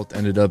would have both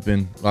ended up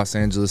in Los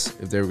Angeles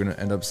if they were going to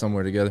end up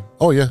somewhere together.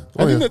 Oh yeah.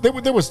 I think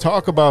that there was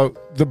talk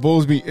about the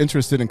Bulls be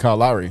interested in Kyle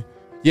Lowry.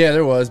 Yeah,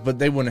 there was, but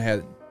they wouldn't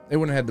have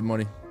had the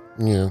money.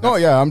 Yeah. Oh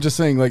yeah, I'm just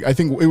saying. Like I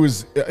think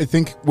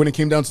when it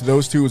came down to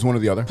those two, it was one or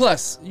the other.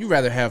 Plus, you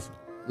rather have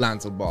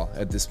Lonzo Ball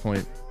at this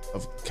point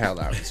of Kyle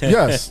Lowry.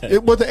 Yes,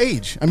 the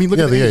age. I mean, look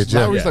at the age.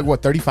 Lowry's like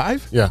what,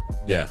 35? Yeah.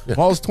 Yeah.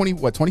 Ball's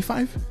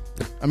 25?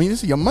 I mean,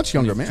 this is a much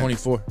younger man.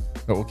 24.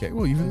 Oh, okay.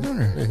 Well, even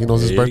younger. Yeah, he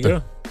knows his There you birthday.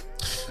 go.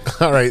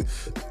 All right,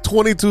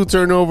 22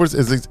 turnovers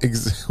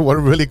is what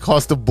really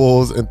cost the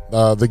Bulls in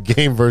the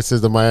game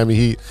versus the Miami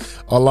Heat,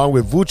 along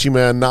with Vucci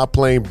Man not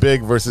playing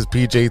big versus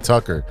PJ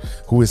Tucker,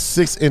 who is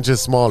 6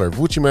 inches smaller.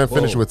 Vucci Man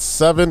finished with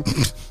 7.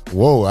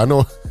 Whoa, I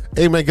know.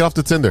 Hey man, get off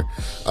the Tinder.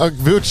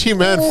 Vucci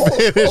Man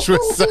finished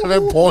with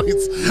 7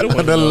 points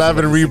and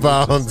 11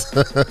 rebounds.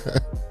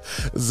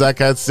 Zach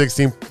had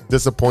 16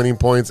 disappointing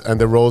points, and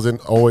DeRozan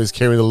always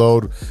carrying the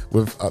load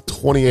with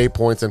 28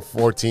 points and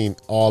 14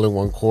 all in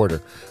one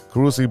quarter.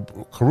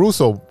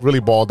 Caruso really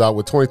balled out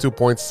with 22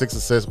 points, 6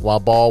 assists, while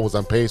Ball was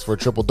on pace for a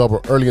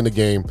triple-double early in the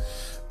game,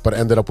 but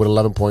ended up with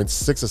 11 points,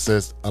 6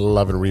 assists,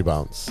 11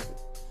 rebounds.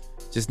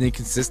 Just need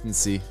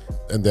consistency.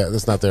 And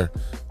that's not there.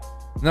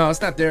 No,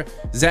 it's not there.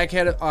 Zach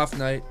had an off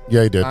night.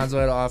 Yeah, he did. Lonzo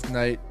had an off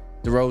night.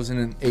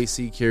 DeRozan and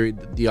AC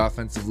carried the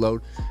offensive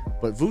load.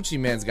 But Vucci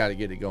Man's got to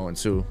get it going,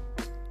 too.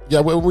 Yeah,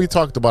 when we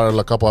talked about it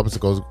a couple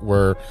episodes ago,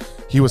 where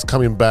he was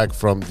coming back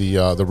from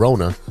the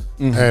Rona,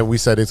 and we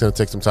said it's going to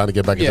take some time to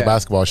get back into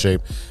basketball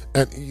shape.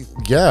 And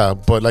yeah,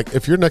 but like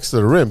if you're next to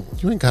the rim,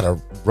 you ain't got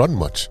to run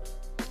much.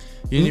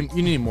 You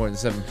need more than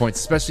 7 points,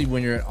 especially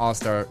when you're an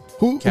all-star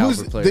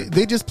caliber player.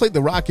 They just played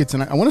the Rockets,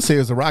 and I want to say it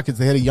was the Rockets.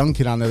 They had a young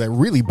kid on there that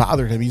really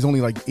bothered him. He's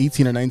only like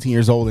 18 or 19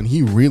 years old, and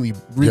he really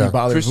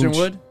bothered Christian Vooch.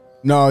 Wood?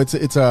 No,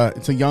 it's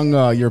a young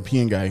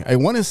European guy. I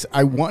want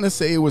to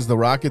say it was the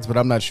Rockets, but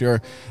I'm not sure.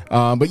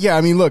 But yeah,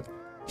 I mean, look,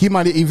 he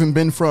might have even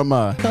been from.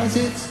 Cause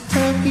it's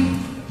turkey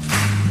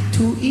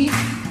to eat.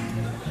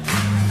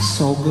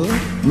 So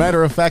good.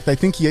 Matter of fact, I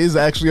think he is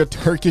actually a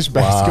Turkish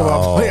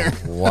basketball player.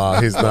 Wow,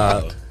 he's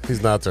not.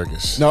 He's not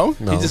Turkish. No?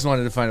 He just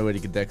wanted to find a way to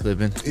get that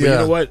clip in. But you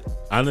know what?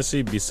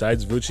 Honestly,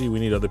 besides Vucci, we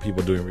need other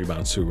people doing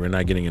rebounds too. We're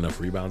not getting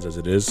enough rebounds as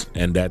it is,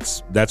 and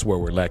that's where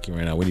we're lacking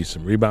right now. We need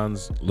some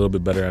rebounds, a little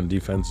bit better on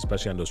defense,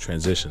 especially on those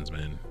transitions,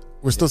 man.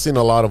 We're still seeing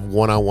a lot of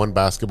one-on-one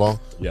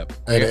basketball. Yep.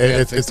 And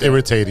it's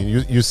irritating.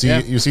 You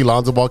see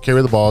Lonzo Ball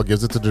carry the ball,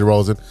 gives it to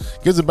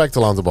DeRozan, gives it back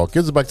to Lonzo Ball,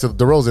 gives it back to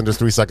DeRozan just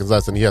 3 seconds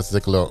less, and he has to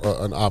take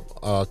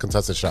a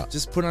contested shot.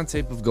 Just put on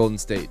tape of Golden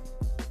State.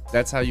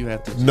 That's how you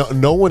have to.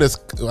 No one is.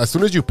 As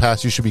soon as you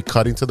pass, you should be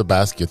cutting to the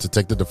basket to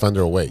take the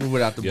defender away. Move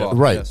it out the ball.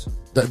 Right. Yes.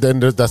 Then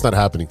that's not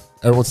happening.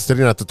 Everyone's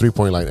sitting at the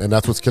 3-point line, and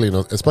that's what's killing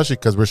us, especially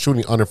because we're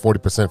shooting under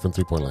 40% from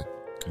 3-point line.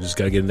 You just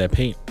got to get in that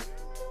paint.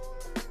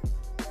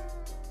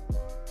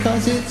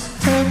 Cause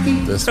it's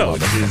turkey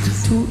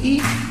to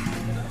eat.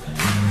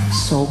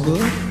 So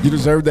good. You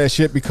deserve that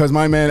shit because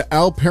my man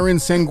Alperen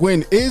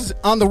Sengun is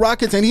on the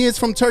Rockets and he is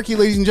from Turkey,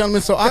 ladies and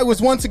gentlemen. So I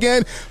was once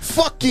again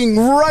fucking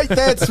right.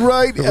 That's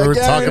right. We were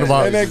talking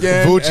about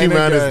Vucci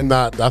Man is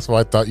not. That's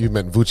why I thought you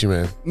meant Vucci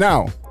Man.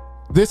 Now,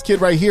 this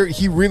kid right here,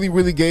 he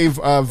really gave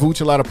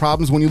Vooch a lot of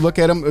problems. When you look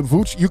at him,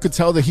 Vooch, you could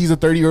tell that he's a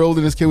 30-year-old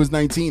and this kid was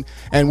 19.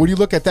 And when you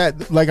look at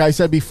that, like I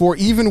said before,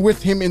 even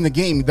with him in the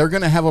game, they're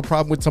going to have a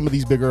problem with some of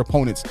these bigger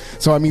opponents.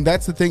 So, I mean,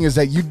 that's the thing is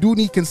that you do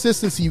need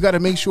consistency. You got to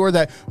make sure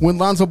that when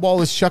Lonzo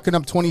Ball is shucking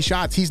up 20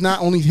 shots, he's not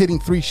only hitting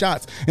 3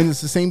 shots. And it's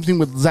the same thing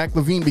with Zach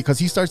LaVine because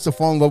he starts to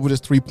fall in love with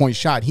his 3-point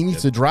shot. He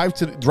needs to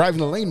drive in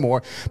the lane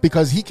more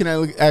because he can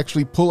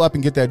actually pull up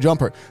and get that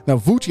jumper. Now,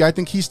 Vucci, I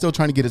think he's still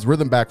trying to get his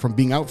rhythm back from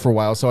being out for a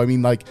while. So, I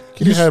mean, like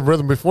he had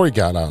rhythm before he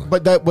got out.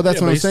 But that's what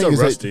I'm saying. Is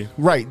rusty. that,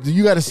 right?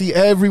 You got to see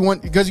everyone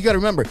because you got to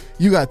remember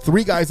you got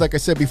 3 guys. Like I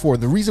said before,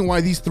 the reason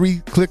why these 3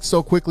 click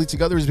so quickly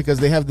together is because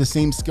they have the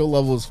same skill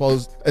level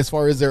as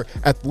far as their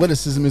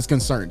athleticism is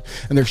concerned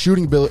and their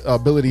shooting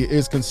ability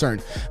is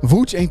concerned.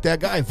 Vooch ain't that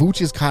guy.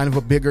 Vooch is kind of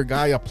a bigger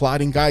guy, a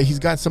plotting guy. He's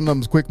got some of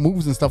those quick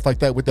moves and stuff like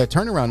that with that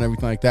turnaround and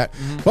everything like that.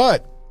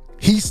 But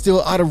he's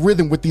still out of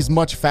rhythm with these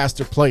much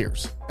faster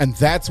players. And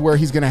that's where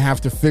he's going to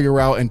have to figure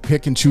out and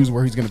pick and choose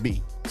where he's going to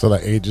be. So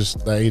that age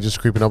is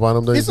creeping up on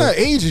him. It's not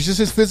age; it's just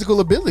his physical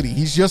ability.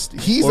 He's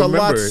a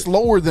lot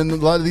slower than a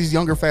lot of these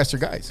younger, faster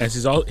guys. And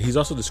he's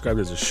also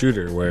described as a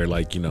shooter, where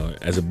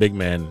as a big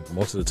man,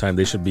 most of the time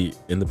they should be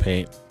in the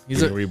paint,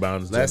 getting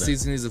rebounds. Last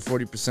season, he's a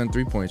 40%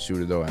 3-point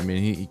shooter, though. I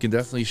mean, he can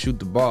definitely shoot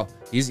the ball.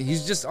 He's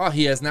just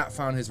he has not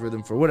found his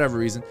rhythm for whatever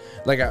reason.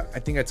 Like I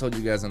think I told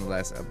you guys on the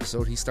last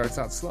episode, he starts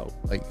out slow.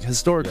 Like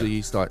historically,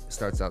 he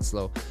starts out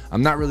slow.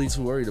 I'm not really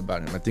too worried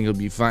about him. I think he'll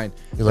be fine.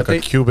 He's like a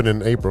Cuban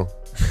in April.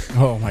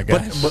 Oh my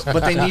gosh!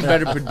 But they need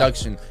better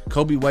production.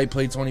 Kobe White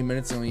played 20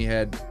 minutes and only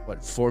had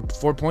four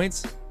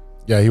points.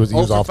 Yeah, he was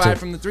off 5 too.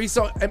 from the 3.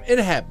 So it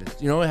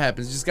happens. It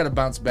happens. You just got to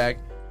bounce back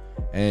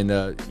and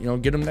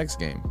get them next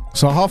game.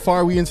 So how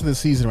far are we into the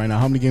season right now?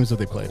 How many games have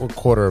they played? One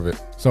quarter of it.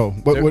 So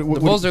the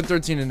Bulls are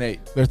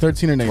 13-8. They're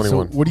 13-8. 21.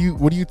 So what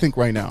do you think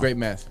right now? Great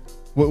math.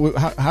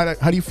 How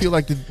do you feel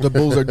like the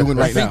Bulls are doing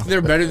right now? I think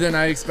they're better than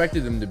I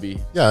expected them to be.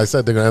 Yeah, I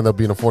said they're gonna end up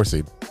being a 4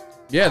 seed.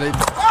 Yeah, they.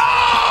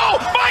 Oh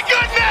my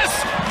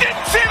goodness!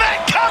 Didn't see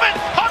that coming.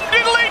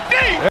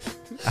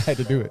 I had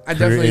to do it. I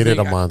definitely Created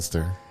think a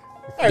monster.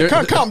 Hey,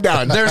 calm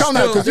down. Calm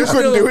down, because you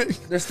couldn't do it.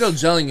 They're still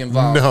gelling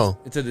involved No.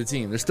 to the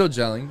team. They're still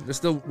gelling. They're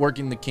still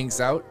working the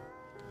kinks out.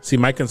 See,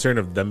 my concern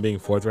of them being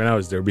 4th right now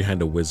is they're behind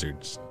the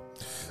Wizards.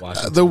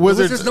 The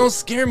Wizards don't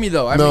scare me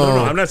though. No,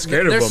 I'm not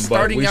scared of them, but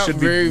starting we out should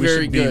very, be,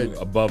 very we should good. be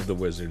above the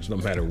Wizards no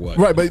matter what.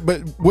 Right,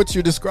 but what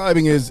you're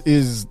describing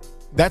is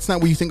that's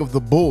not what you think of the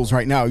Bulls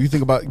right now. You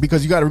think about,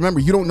 because you got to remember,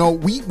 you don't know,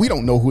 we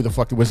don't know who the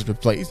fuck the Wizards have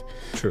played.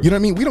 True. You know what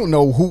I mean? We don't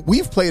know who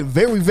we've played.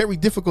 Very, very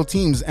difficult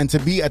teams, and to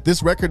be at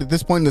this record at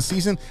this point in the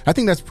season, I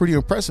think that's pretty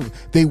impressive.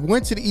 They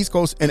went to the East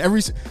Coast, and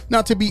went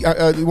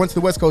to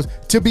the West Coast.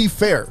 To be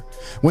fair,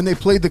 when they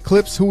played the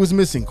Clips, who was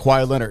missing?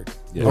 Kawhi Leonard.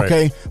 Yeah.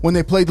 Okay, Right. when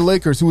they played the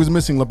Lakers, who was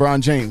missing?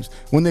 LeBron James.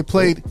 When they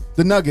played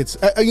the Nuggets,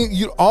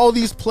 all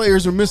these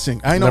players are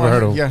missing. I know. Never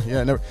heard of them.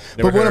 Yeah, never.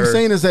 But what I'm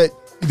saying is that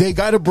they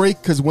got a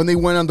break because when they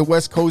went on the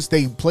West Coast,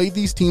 they played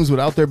these teams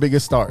without their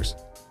biggest stars,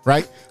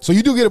 right? So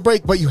you do get a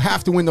break, but you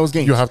have to win those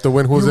games. You have to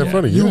win who's in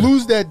front of you. You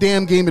lose that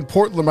damn game in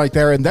Portland right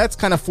there, and that's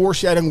kind of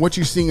foreshadowing what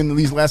you're seeing in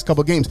these last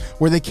couple of games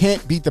where they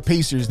can't beat the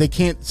Pacers. They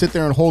can't sit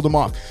there and hold them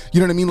off. You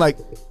know what I mean?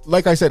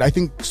 Like I said, I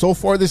think so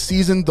far this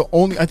season,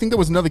 I think there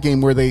was another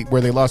game where they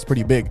lost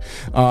pretty big.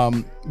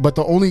 But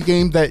the only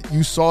game that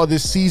you saw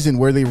this season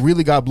where they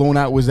really got blown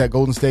out was that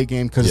Golden State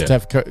game because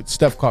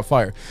Steph caught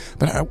fire.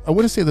 But I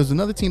want to say there's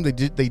another team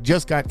they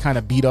just got kind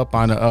of beat up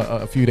on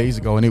a few days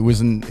ago, and it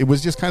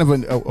was just kind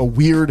of a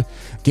weird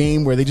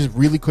game where they just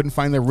really couldn't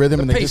find their rhythm,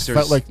 and they just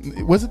felt like,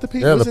 was it the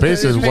Pacers? Yeah, the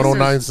Pacers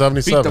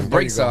 109-77. Beat the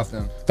brakes off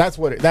them. That's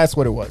what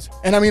it was.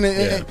 And I mean,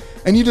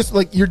 and you just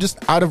you're just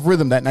out of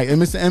rhythm that night.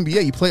 And it's the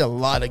NBA, you play a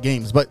lot of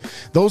games, but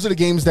those are the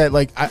games that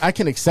I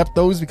can accept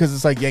those because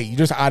it's like, yeah, you're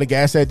just out of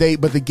gas that day.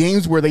 But the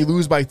games where they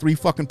lose by 3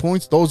 fucking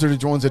points, those are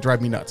the ones that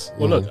drive me nuts.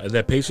 Well, look,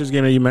 that Pacers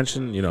game that you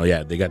mentioned,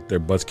 they got their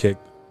butts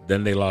kicked.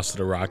 Then they lost to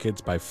the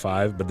Rockets by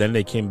 5, but then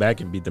they came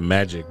back and beat the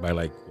Magic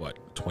by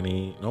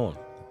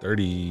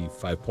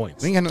 35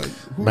 points.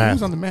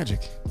 Who's on the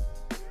Magic?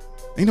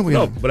 Ain't nobody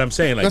on. But I'm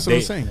saying that's what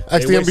I'm saying.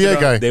 That's the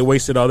NBA guy. They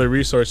wasted all their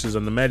resources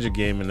on the Magic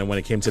game, and then when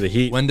it came to the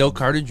Heat, Wendell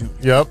Carter Jr.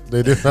 Yep,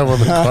 they did have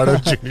Wendell Carter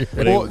Jr.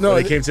 when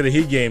it came to the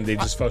Heat game, they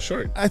just fell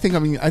short. I think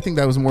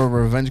that was more of a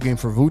revenge game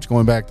for Vooch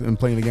going back and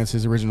playing against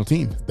his original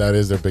team. That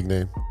is their big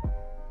name.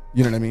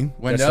 You know what I mean?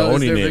 Wendell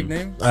is their big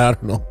name? I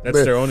don't know.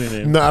 That's their only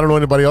name. No, I don't know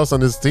anybody else on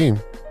this team.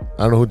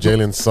 I don't know who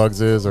Jalen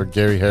Suggs is or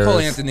Gary Harris. Cole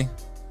Anthony.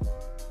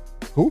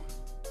 Who?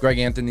 Greg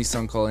Anthony's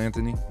son, Cole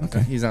Anthony.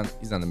 Okay. He's on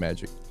the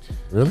Magic.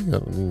 Really? I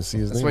don't even see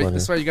his name on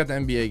That's here. why you got the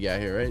NBA guy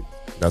here, right?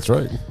 That's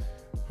right.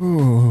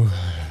 Ooh.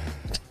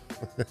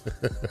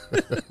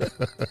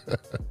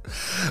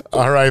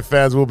 All right,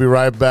 fans, we'll be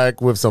right back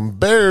with some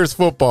Bears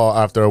football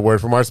after a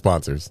word from our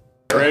sponsors.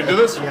 Ready to do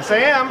this? Yes, I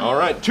am. All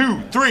right,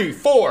 2, 3,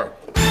 4.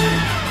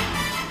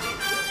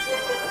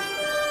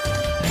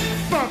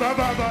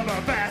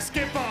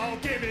 Basketball,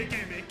 gimme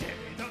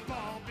the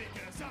ball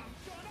because I'm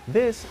gonna...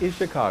 This is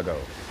Chicago.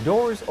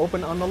 Doors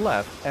open on the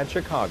left at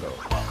Chicago.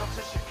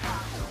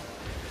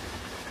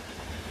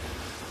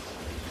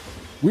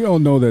 We all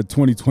know that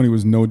 2020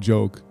 was no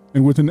joke,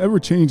 and with an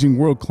ever-changing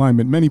world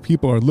climate, many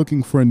people are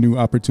looking for a new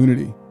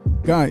opportunity.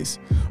 Guys,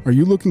 are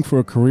you looking for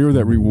a career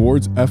that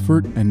rewards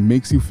effort and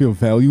makes you feel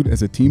valued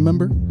as a team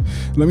member?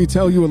 Let me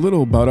tell you a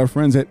little about our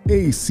friends at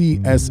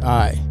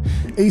ACSI.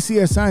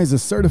 ACSI is a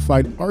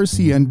certified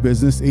RCN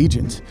business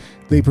agent.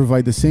 They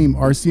provide the same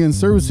RCN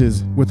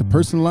services with a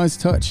personalized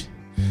touch.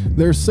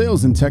 Their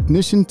sales and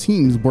technician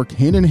teams work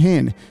hand in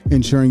hand,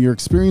 ensuring your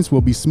experience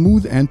will be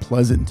smooth and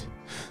pleasant.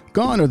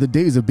 Gone are the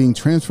days of being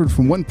transferred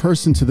from one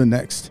person to the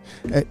next.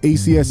 At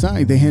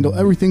ACSI, they handle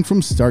everything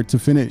from start to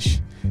finish.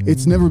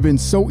 It's never been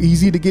so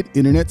easy to get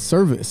internet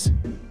service.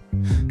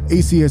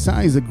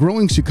 ACSI is a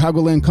growing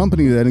Chicagoland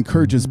company that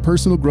encourages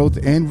personal growth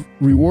and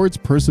rewards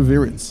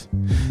perseverance.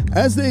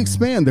 As they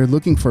expand, they're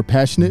looking for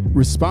passionate,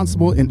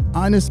 responsible, and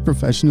honest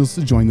professionals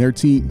to join their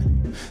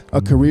team.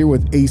 A career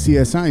with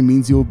ACSI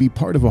means you will be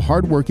part of a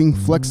hardworking,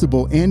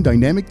 flexible, and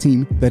dynamic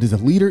team that is a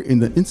leader in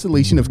the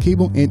installation of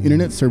cable and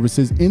internet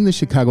services in the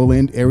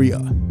Chicagoland area.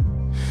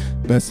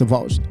 Best of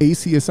all,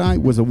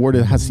 ACSI was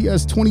awarded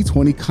Hacia's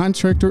 2020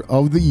 Contractor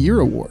of the Year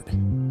Award.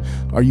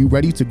 Are you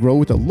ready to grow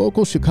with a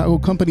local Chicago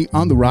company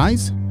on the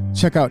rise?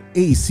 Check out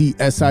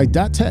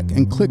acsi.tech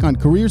and click on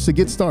careers to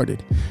get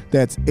started.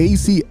 That's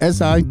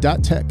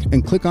acsi.tech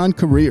and click on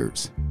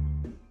careers.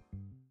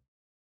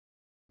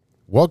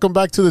 Welcome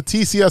back to the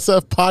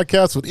TCSF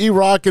podcast with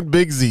E-Rock and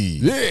Big Z.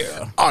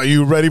 Yeah. Are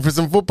you ready for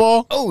some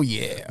football? Oh,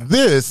 yeah.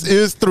 This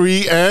is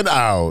 3 and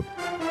Out.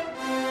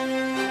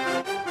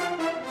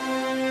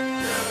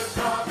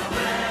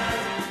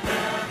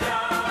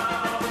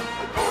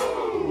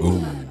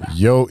 Ooh.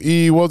 Yo,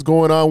 E, what's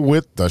going on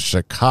with the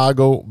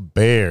Chicago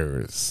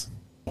Bears?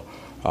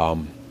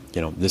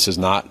 This is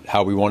not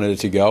how we wanted it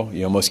to go.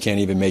 You almost can't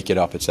even make it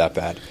up. It's that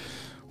bad.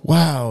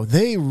 Wow,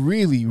 they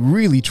really,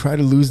 really tried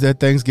to lose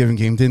that Thanksgiving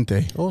game, didn't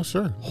they? Oh,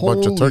 sure. Holy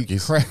Bunch of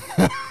turkeys. crap.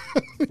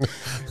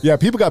 Yeah,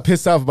 people got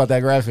pissed off about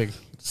that graphic.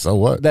 So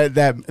what?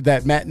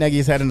 That Matt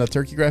Nagy's had in the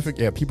turkey graphic.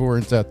 Yeah, people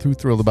weren't too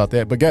thrilled about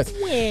that. But guess,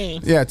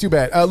 yeah, too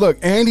bad. Look,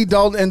 Andy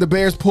Dalton and the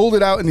Bears pulled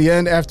it out in the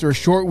end after a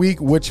short week,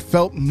 which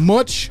felt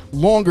much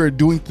longer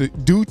due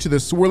to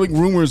the swirling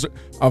rumors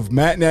of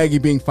Matt Nagy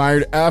being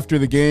fired after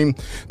the game.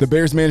 The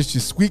Bears managed to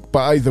squeak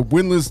by the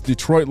winless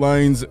Detroit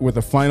Lions with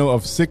a final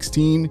of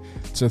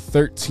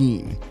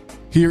 16-13.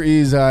 Here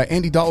is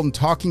Andy Dalton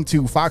talking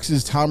to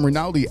Fox's Tom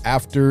Rinaldi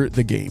after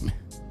the game.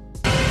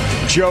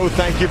 Joe,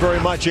 thank you very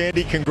much,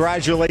 Andy.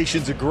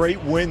 Congratulations. A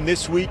great win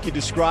this week. You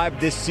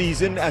described this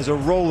season as a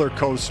roller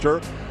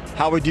coaster.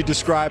 How would you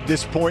describe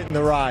this point in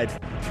the ride?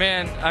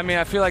 Man, I mean,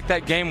 I feel like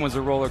that game was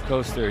a roller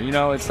coaster. You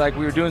know, it's like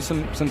we were doing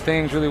some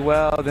things really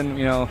well, then,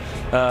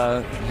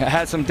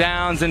 had some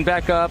downs and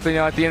back up,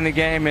 at the end of the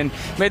game and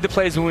made the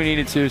plays when we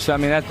needed to. So, I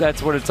mean,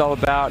 that's what it's all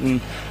about, and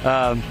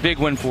big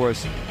win for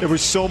us. There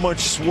was so much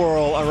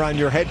swirl around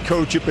your head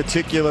coach in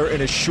particular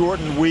in a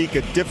shortened week,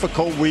 a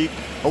difficult week,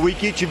 a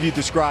week each of you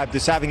described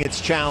as having its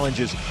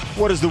challenges.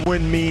 What does the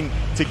win mean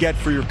to get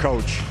for your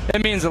coach?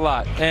 It means a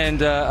lot. And,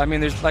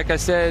 there's, like I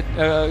said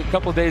a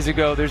couple of days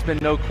ago, there's been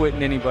no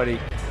quitting anybody.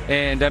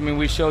 And,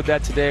 we showed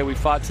that today. We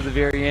fought to the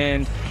very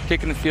end,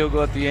 kicking the field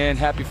goal at the end,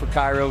 happy for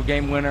Cairo,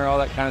 game winner, all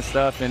that kind of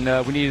stuff. And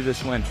we needed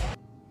this win.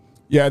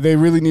 Yeah, they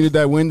really needed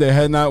that win. They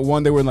had not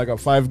won. They were in like a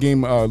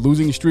 5-game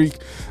losing streak.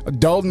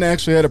 Dalton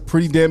actually had a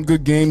pretty damn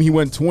good game. He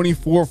went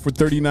 24 for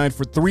 39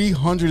 for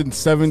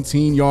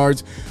 317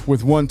 yards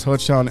with 1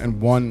 touchdown and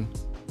 1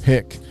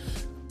 pick.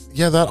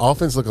 Yeah, that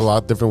offense looked a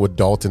lot different with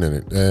Dalton in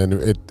it, and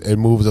it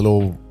moves a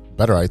little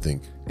better, I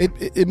think.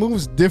 It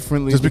moves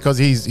differently. Just because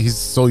he's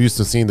so used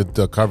to seeing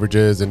the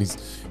coverages, and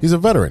he's a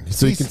veteran,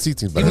 so he can see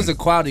things better. He was a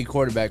quality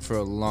quarterback for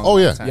a long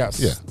time. Yes.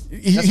 Yeah.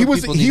 He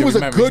was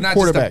a good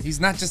quarterback.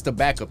 He's not just a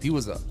backup. He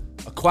was a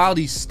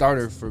quality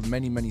starter for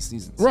many, many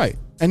seasons. Right.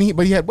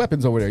 But he had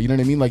weapons over there. You know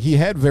what I mean? Like, he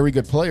had very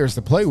good players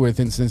to play with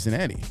in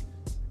Cincinnati.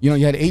 You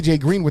had A.J.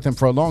 Green with him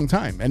for a long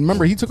time. And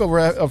remember, he took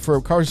over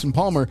for Carson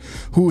Palmer,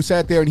 who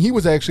sat there, and he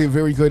was actually a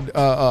very good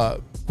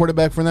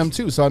quarterback for them,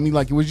 too. So,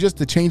 it was just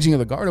the changing of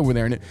the guard over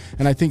there.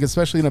 And I think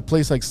especially in a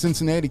place like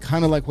Cincinnati,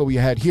 kind of like what we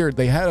had here,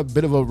 they had a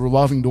bit of a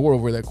revolving door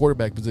over that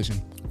quarterback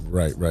position.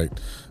 Right.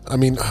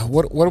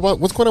 What about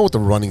what's going on with the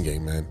running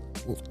game, man?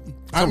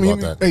 About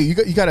that. Hey, you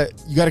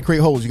gotta create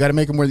holes. You gotta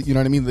make them where, you know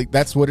what I mean. Like,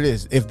 that's what it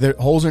is. If the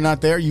holes are not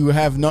there, you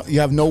have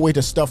no way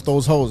to stuff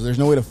those holes. There's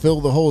no way to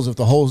fill the holes if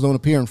the holes don't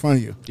appear in front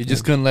of you. You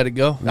just couldn't let it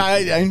go.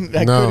 I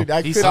couldn't.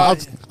 I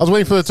was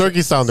waiting for the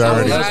turkey sound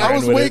already. I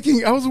was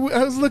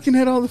looking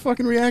at all the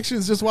fucking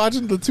reactions, just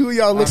watching the two of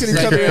y'all look at each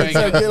other. There he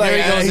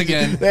goes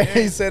again.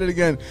 He said it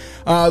again.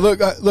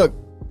 Look.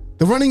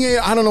 The running game,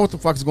 I don't know what the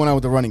fuck is going on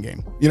with the running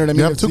game. You know what I mean?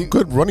 You have two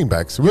good running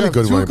backs. Really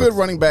good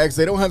running backs.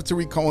 They don't have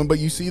Tariq Cohen, but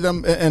you see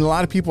them, and a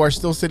lot of people are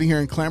still sitting here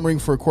and clamoring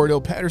for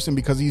Cordell Patterson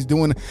because he's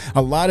doing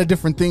a lot of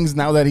different things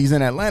now that he's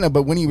in Atlanta.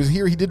 But when he was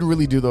here, he didn't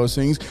really do those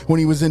things. When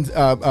he was in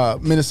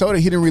Minnesota,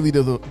 he didn't really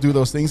do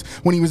those things.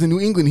 When he was in New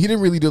England, he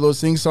didn't really do those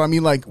things. So,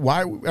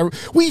 why?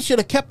 We should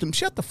have kept him.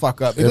 Shut the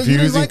fuck up. You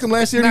didn't like him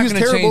last year. He was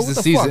terrible. What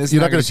the fuck?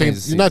 You're not going to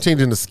change. You're not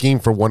changing the scheme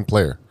for one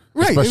player,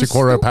 right? Especially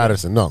Cordell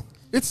Patterson. No.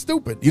 It's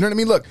stupid. You know what I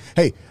mean? Look,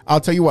 hey,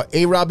 I'll tell you what.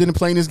 A-Rob didn't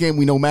play in this game.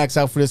 We know Max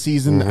out for the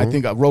season. I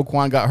think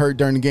Roquan got hurt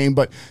during the game.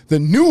 But the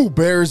new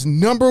Bears'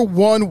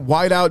 #1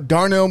 wideout,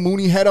 Darnell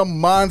Mooney, had a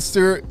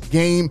monster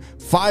game.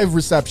 5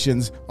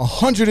 receptions,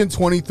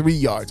 123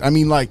 yards.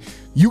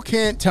 You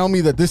can't tell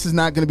me that this is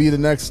not going to be the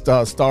next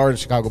star of the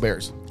Chicago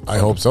Bears. I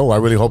hope so. I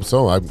really hope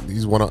so.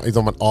 He's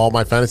on all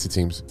my fantasy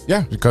teams.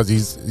 Yeah. Because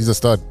he's a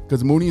stud.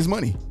 Because Mooney is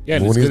money. Yeah,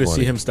 and it's good to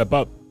see him step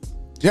up.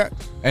 Yeah.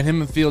 And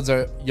him and Fields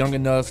are young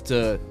enough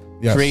to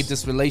create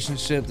this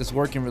relationship, this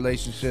working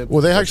relationship.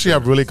 Well, they actually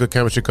have really good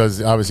chemistry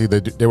because obviously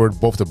they were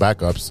both the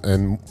backups,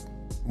 and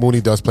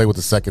Mooney does play with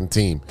the second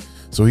team,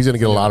 so he's going to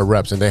get a lot of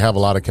reps, and they have a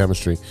lot of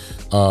chemistry.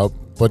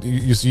 But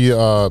you see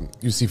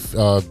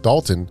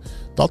Dalton.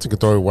 Dalton can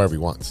throw it wherever he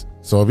wants.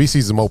 So if he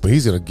sees him open,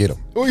 he's going to get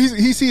him. Well,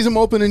 he sees him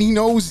open, and he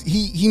knows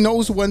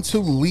when to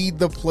lead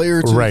the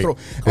player to throw,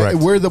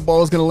 where the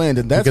ball is going to land,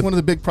 and that's one of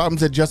the big problems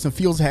that Justin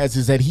Fields has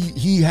is that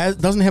he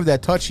doesn't have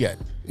that touch yet.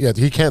 Yeah,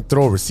 he can't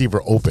throw a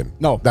receiver open.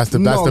 No, that's the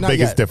not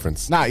biggest yet.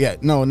 difference. Not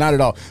yet. No, not at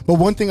all. But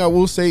one thing I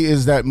will say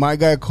is that my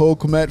guy Cole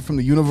Kmet from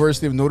the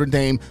University of Notre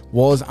Dame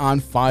was on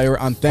fire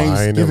on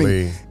Thanksgiving.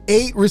 Finally.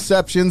 8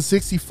 receptions,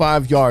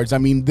 65 yards. I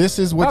mean, this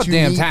is what you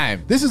need.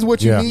 Time. This is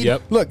what you need.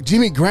 Yep. Look,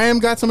 Jimmy Graham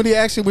got some of the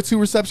action with 2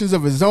 receptions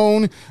of his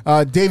own.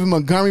 David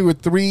Montgomery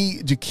with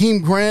 3.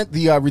 Jakeem Grant,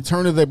 the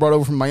returner they brought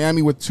over from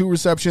Miami, with 2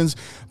 receptions.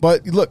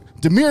 But look,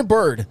 Damiere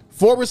Byrd,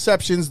 4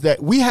 receptions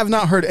that we have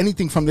not heard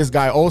anything from this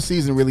guy all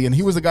season, really. And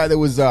he was a guy that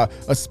was a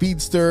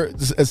speedster,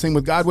 same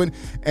with Godwin.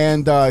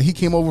 And he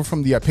came over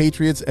from the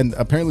Patriots, and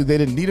apparently they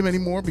didn't need him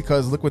anymore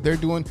because look what they're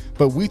doing.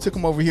 But we took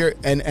him over here,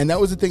 and that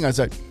was the thing. I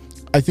said,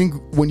 I think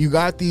when you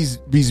got these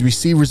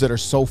receivers that are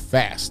so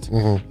fast,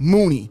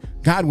 Mooney,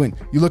 Godwin,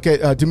 you look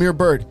at Damiere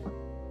Byrd,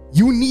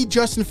 you need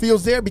Justin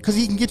Fields there because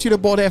he can get you the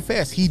ball that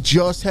fast. He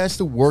just has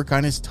to work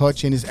on his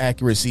touch and his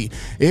accuracy.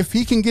 If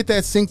he can get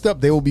that synced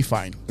up, they will be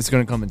fine. It's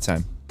going to come in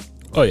time.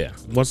 Oh, yeah.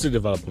 Once they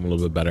develop him a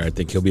little bit better, I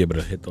think he'll be able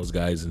to hit those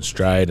guys in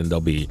stride, and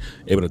they'll be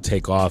able to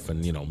take off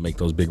and, make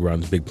those big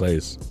runs, big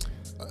plays.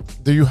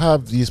 Do you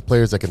have these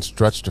players that can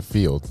stretch the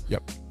field?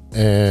 Yep.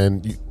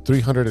 And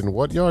 300 and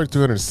what yards?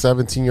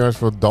 217 yards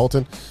for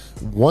Dalton.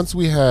 Once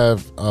we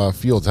have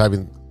Fields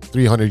having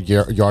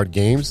 300-yard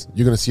games,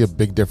 you're going to see a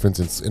big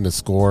difference in the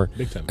score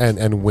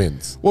and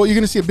wins. Well, you're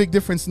going to see a big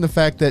difference in the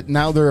fact that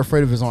now they're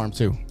afraid of his arm,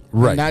 too.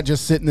 Right. Not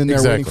just sitting in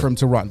there waiting for him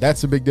to run.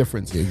 That's a big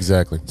difference.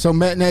 Exactly. So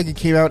Matt Nagy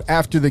came out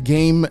after the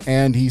game,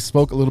 and he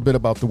spoke a little bit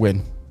about the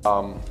win.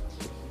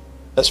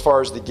 As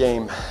far as the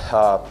game,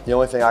 the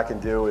only thing I can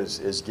do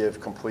is give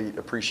complete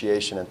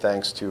appreciation and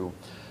thanks to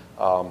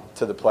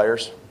the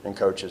players and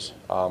coaches.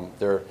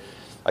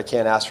 I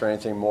can't ask for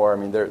anything more. I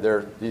mean,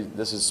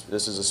 this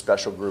is a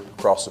special group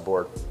across the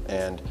board,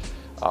 and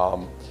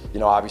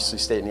obviously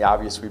stating the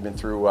obvious, we've been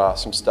through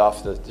some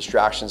stuff, the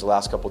distractions the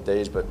last couple of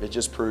days, but it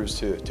just proves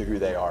to who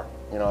they are.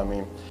 You know what I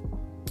mean?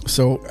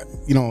 So,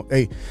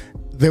 hey,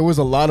 there was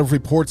a lot of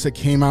reports that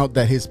came out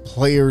that his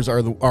players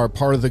are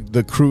part of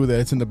the crew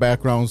that's in the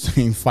background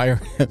saying fire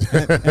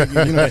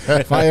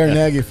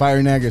Nagy,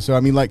 fire Nagy. So I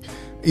mean,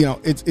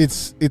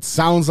 it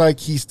sounds like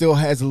he still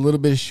has a little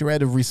bit of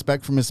shred of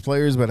respect from his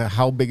players, but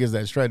how big is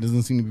that shred? It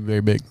doesn't seem to be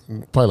very big.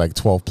 Probably like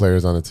 12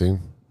 players on the team.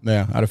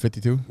 Yeah, out of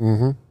 52.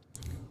 Mm-hmm.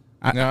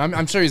 No,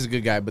 I'm sure he's a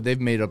good guy, but they've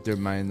made up their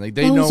mind. Like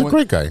he's a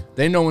great guy.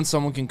 They know when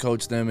someone can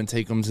coach them and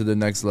take them to the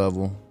next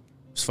level,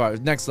 as far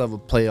as next level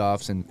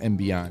playoffs and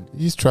beyond.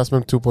 He's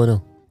Trestman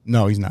 2.0.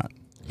 No, I'm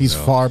He's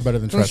far better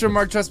than Trestman. I'm sure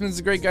Mark Trestman's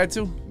a great guy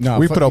too. No,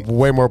 we put up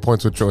way more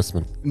points with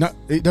Trestman. No,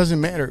 it doesn't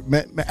matter.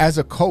 As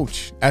a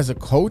coach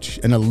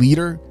and a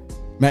leader,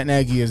 Matt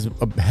Nagy is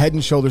head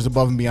and shoulders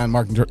above and beyond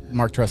Mark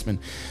Trestman.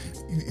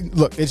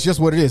 Look, it's just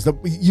what it is.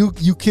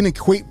 You can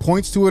equate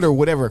points to it or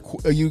whatever.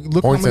 You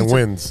look points and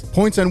wins.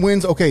 Points and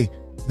wins. Okay,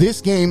 this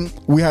game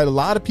we had a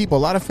lot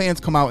of fans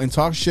come out and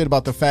talk shit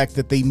about the fact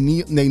that they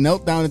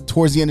knelt down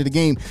towards the end of the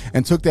game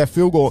and took that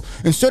field goal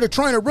instead of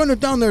trying to run it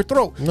down their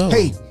throat. No.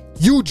 Hey,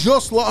 you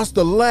just lost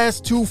the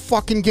last 2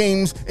 fucking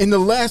games in the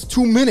last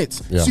 2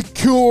 minutes. Yeah.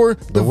 Secure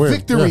the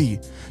victory.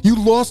 Yeah. You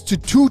lost to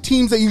 2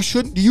 teams that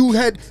you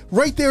had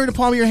right there in the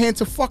palm of your hand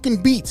to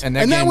fucking beat. And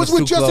that was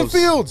with Justin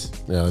Fields.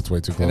 Yeah, that's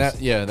way too close.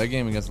 That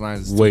game against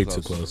Lions is way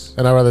too close.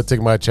 And I'd rather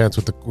take my chance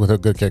with a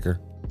good kicker.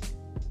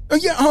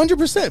 Yeah,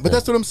 100%. But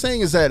that's what I'm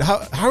saying is that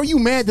how are you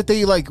mad that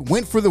they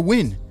went for the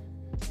win?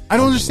 I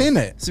don't understand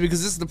that. See,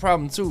 because this is the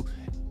problem too.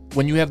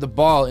 When you have the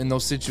ball in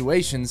those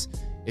situations,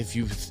 if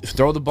you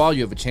throw the ball,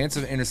 you have a chance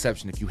of an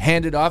interception. If you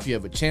hand it off, you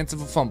have a chance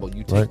of a fumble.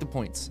 You take the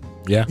points.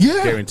 Yeah,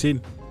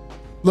 guaranteed.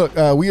 Look,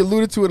 we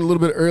alluded to it a little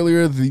bit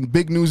earlier. The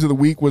big news of the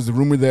week was the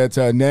rumor that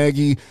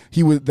Nagy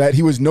he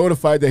was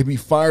notified that he'd be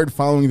fired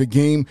following the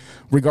game,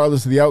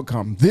 regardless of the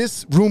outcome.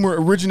 This rumor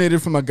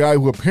originated from a guy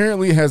who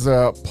apparently has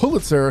a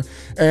Pulitzer,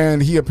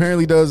 and he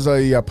apparently does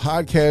a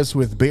podcast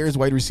with Bears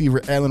wide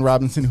receiver Allen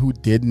Robinson, who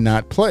did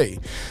not play.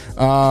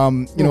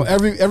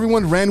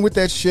 Everyone ran with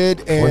that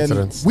shit,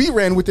 and we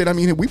ran with it. I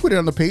mean, we put it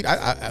on the page.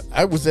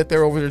 I was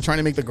over there trying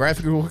to make the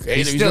graphic. Hey,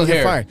 he's still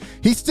there.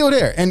 He's still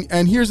there,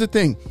 and here's the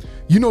thing.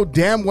 You know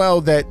damn well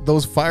that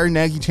those fire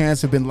Nagy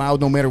chants have been loud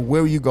no matter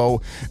where you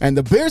go. And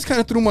the Bears kind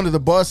of threw him under the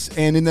bus.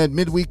 And in that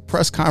midweek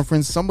press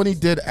conference, somebody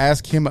did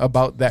ask him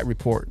about that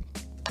report.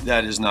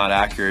 That is not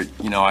accurate.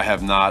 I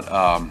have not,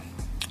 I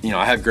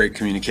have great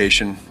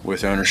communication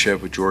with ownership,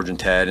 with George and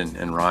Ted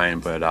and Ryan,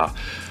 but I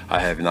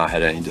have not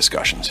had any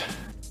discussions.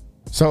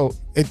 So,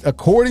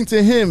 according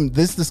to him,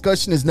 this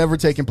discussion has never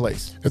taken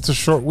place. It's a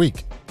short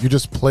week. You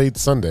just played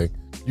Sunday.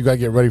 You got to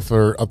get ready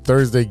for a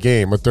Thursday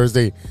game, a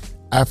Thursday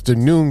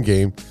afternoon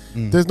game.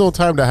 There's no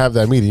time to have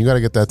that meeting. You got to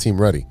get that team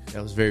ready.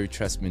 That was very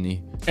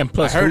Trestman-y. And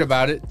plus, I heard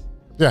about it.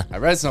 Yeah, I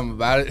read something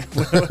about it.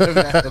 But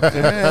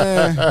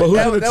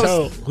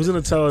who's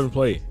gonna tell an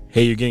employee,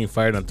 hey, you're getting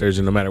fired on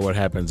Thursday no matter what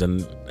happens,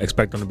 and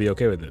expect them to be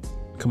okay with it?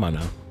 Come on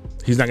now.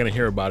 He's not gonna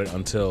hear about it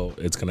until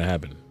it's gonna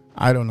happen.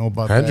 I don't know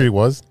about Hendry that.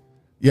 was.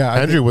 Yeah,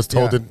 Hendry was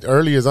told it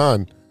early as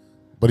on.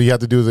 But he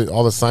had to do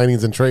all the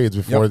signings and trades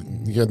before.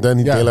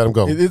 Then they let him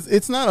go.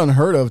 It's not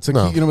unheard of to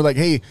keep, like,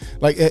 hey,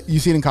 like you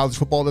see it in college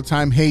football all the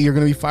time. Hey, you're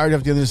going to be fired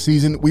after the end of the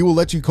season. We will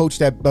let you coach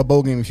that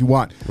bowl game if you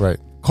want. Right.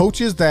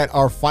 Coaches that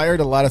are fired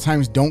a lot of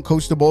times don't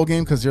coach the bowl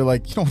game because they're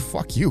like,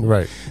 fuck you.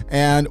 Right.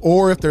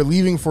 Or if they're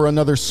leaving for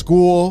another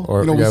school,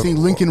 we've seen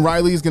Lincoln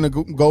Riley is going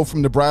to go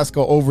from Nebraska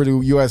over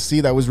to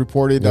USC. That was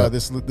reported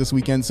this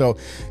weekend. So,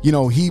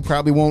 he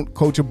probably won't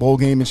coach a bowl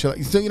game and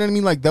shit. So, you know what I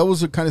mean? Like,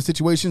 those are kind of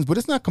situations, but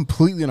it's not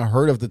completely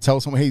unheard of to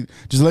tell someone, hey,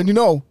 just letting you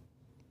know,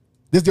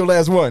 this is your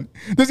last one.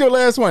 This is your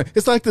last one.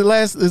 It's like the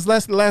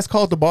last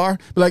call at the bar.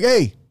 Be like,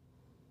 hey,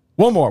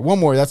 one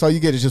more. That's all you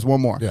get is just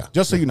one more. Yeah.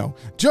 Just so you know.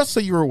 Just so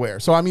you're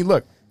aware. So, I mean,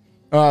 look,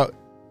 I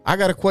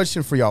got a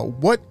question for y'all.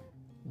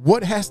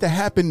 What has to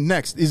happen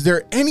next? Is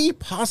there any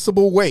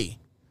possible way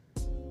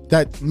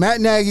that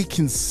Matt Nagy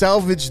can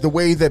salvage the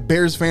way that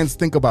Bears fans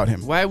think about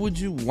him? Why would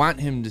you want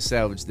him to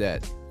salvage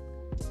that?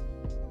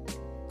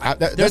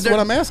 That's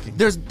what I'm asking.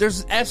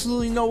 There's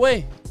absolutely no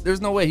way.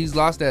 There's no way. He's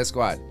lost that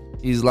squad.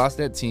 He's lost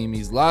that team.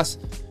 He's lost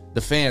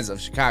the fans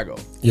of Chicago.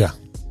 Yeah.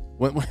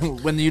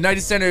 When the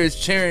United Center is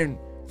cheering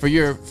for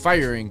your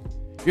firing,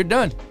 you're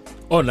done.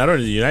 Oh, not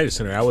only the United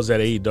Center. I was at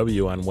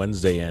AEW on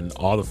Wednesday, and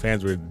all the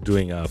fans were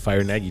doing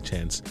Fire Nagy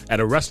chants at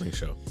a wrestling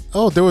show.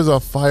 Oh, there was a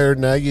Fire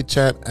Nagy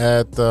chant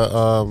at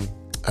the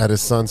at his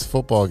son's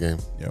football game.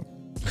 Yep.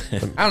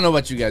 I don't know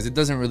about you guys. It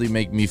doesn't really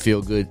make me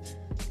feel good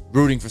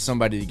rooting for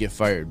somebody to get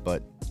fired,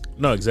 but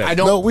no,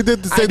 exactly. We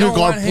did the same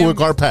thing with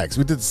Garpax.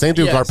 We did the same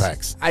thing with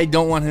Garpax. I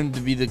don't want him to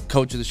be the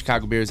coach of the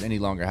Chicago Bears any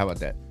longer. How about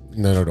that?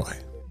 No, do I.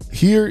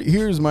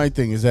 Here's my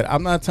thing is that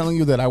I'm not telling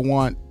you that I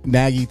want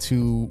Nagy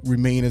to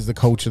remain as the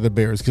coach of the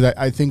Bears, because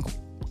I think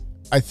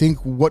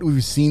what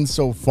we've seen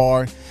so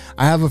far,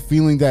 I have a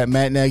feeling that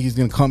Matt Nagy is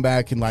going to come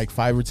back in like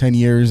 5 or 10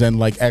 years and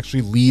like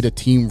actually lead a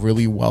team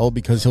really well,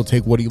 because he'll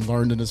take what he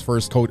learned in his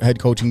first head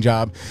coaching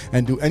job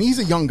and he's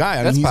a young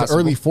guy. I mean, he's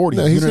early 40s.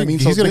 No, you know what I mean?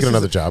 He's going to get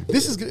another job.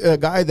 This is a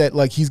guy that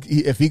like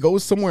if he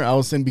goes somewhere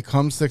else and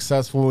becomes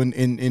successful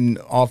in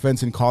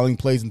offense and calling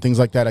plays and things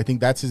like that, I think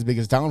that's his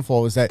biggest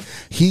downfall, is that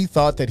he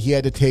thought that he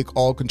had to take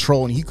all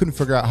control and he couldn't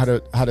figure out how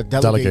to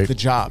delegate the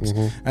jobs.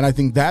 Mm-hmm. And I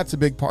think that's a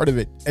big part of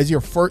it. As your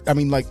first, I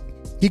mean, like,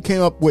 he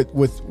came up with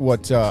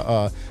what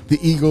the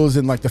Eagles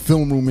and like the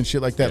film room and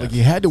shit like that. Yeah. Like, he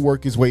had to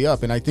work his way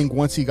up, and I think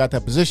once he got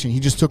that position, he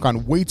just took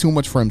on way too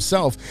much for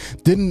himself.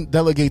 Didn't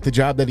delegate the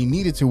job that he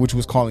needed to, which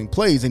was calling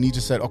plays, and he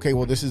just said, "Okay,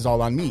 well, this is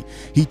all on me."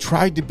 He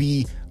tried to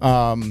be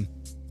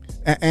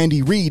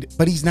Andy Reid,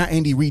 but he's not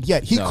Andy Reid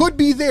yet. He could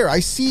be there.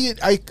 I see it.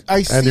 I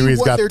see. Andy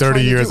Reid's got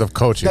 30 years of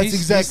coaching. That's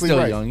exactly he's still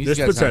right. Young. There's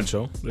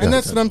potential, and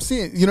that's what I'm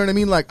seeing. You know what I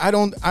mean? Like,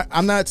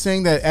 I'm not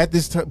saying that at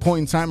this point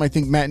in time I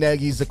think Matt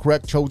Nagy is the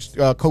correct coach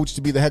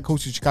to be the head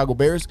coach of the Chicago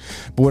Bears.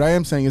 But what I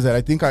am saying is that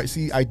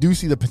I do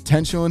see the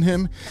potential in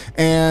him,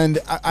 and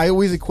I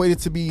always equate it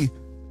to be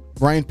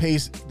Ryan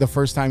Pace the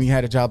first time he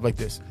had a job like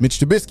this. Mitch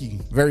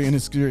Trubisky, very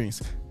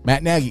inexperienced.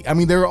 Matt Nagy. I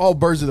mean, they're all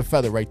birds of a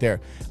feather right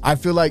there. I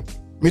feel like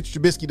Mitch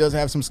Trubisky does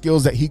have some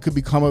skills that he could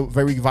become a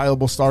very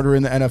viable starter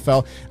in the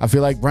NFL. I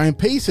feel like Brian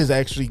Pace has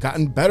actually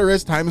gotten better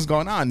as time has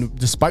gone on.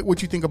 Despite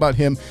what you think about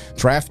him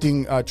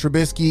drafting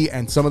Trubisky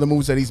and some of the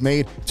moves that he's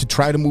made to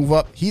try to move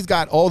up, he's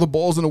got all the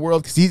balls in the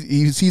world because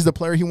he sees the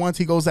player he wants,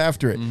 he goes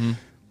after it.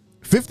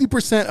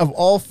 50% of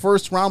all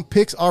first-round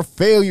picks are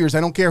failures.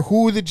 I don't care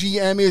who the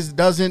GM is,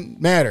 doesn't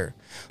matter.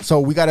 So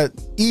we got to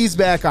ease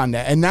back on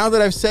that. And now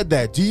that I've said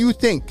that, do you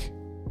think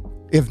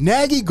if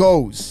Nagy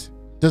goes,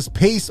 does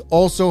Pace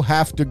also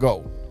have to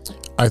go?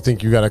 I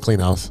think you got to clean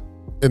house,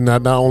 and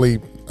not only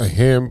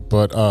him,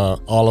 but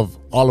all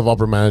of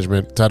upper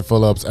management, Ted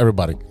Phillips,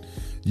 everybody.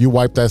 You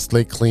wipe that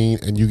slate clean,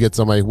 and you get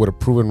somebody with a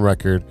proven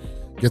record.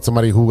 Get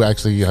somebody who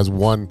actually has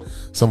won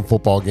some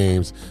football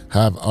games.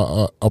 Have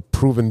a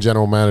proven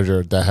general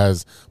manager that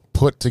has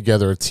put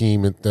together a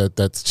team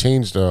that's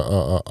changed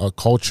a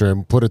culture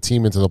and put a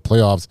team into the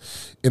playoffs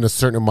in a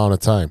certain amount of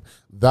time.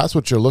 That's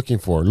what you're looking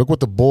for. Look what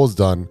the Bulls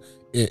done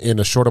in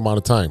a short amount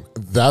of time.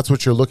 That's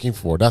what you're looking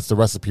for. That's the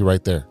recipe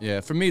right there.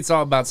 Yeah, for me, it's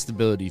all about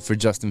stability for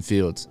Justin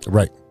Fields.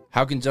 Right.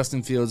 How can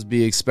Justin Fields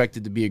be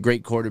expected to be a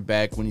great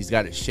quarterback when he's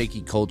got a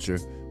shaky culture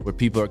where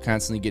people are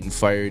constantly getting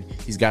fired?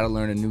 He's got to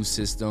learn a new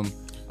system,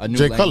 a new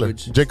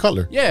language. Jay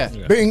Cutler. Yeah.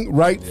 Bing,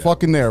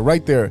 fucking there,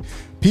 right there.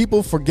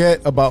 People forget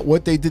about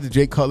what they did to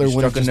Jay Cutler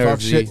when he just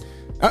talked shit.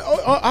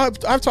 I've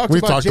talked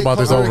about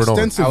this over and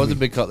over. I was a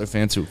big Cutler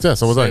fan too. Yeah,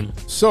 so was I.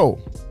 So,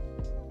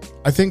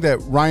 I think that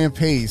Ryan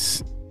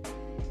Pace,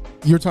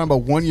 you're talking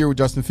about 1 year with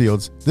Justin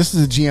Fields. This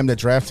is a GM that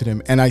drafted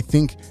him, and I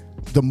think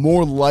the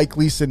more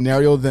likely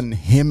scenario than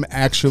him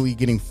actually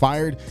getting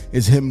fired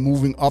is him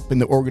moving up in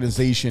the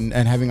organization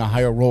and having a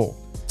higher role.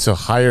 To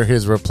hire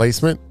his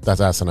replacement, that's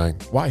asinine.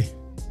 Why?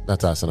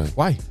 That's asinine.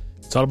 Why?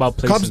 It's all about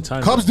place and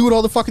time. Cubs do it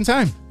all the fucking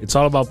time. It's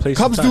all about place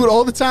Cubs and time. do it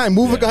all the time.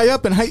 Move a guy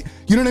up and height.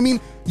 You know what I mean?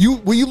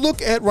 When you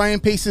look at Ryan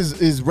Pace's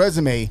his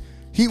resume,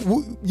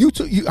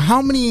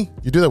 how many?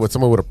 You do that with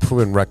someone with a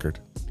proven record.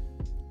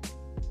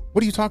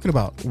 What are you talking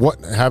about?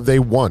 What have they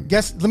won?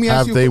 Let me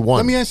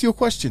ask you a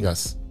question.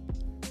 Yes.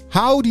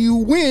 how do you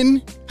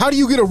win? How do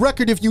you get a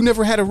record if you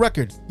never had a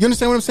record? You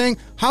understand what I'm saying?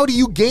 How do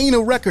you gain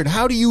a record?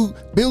 How do you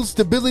build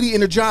stability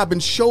in a job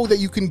and show that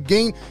you can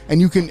gain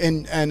and you can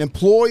and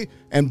employ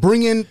and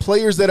bring in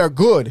players that are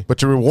good?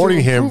 But you're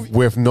rewarding him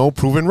with no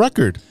proven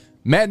record.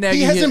 Matt Nagy,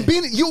 he hasn't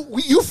been.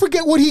 You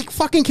forget what he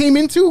fucking came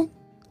into.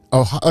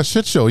 Oh, a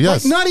shit show,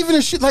 yes. Like, not even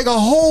a shit, like a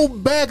whole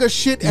bag of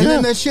shit, and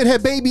then that shit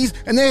had babies,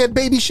 and they had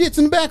baby shits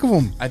in the back of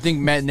them. I think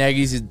Matt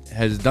Nagy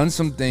has done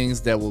some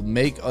things that will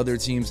make other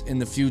teams in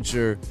the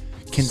future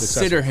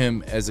consider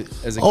him as a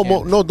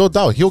candidate. No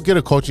doubt. He'll get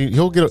a coaching.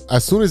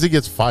 As soon as he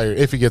gets fired,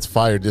 if he gets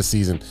fired this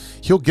season,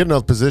 he'll get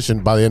another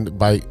position by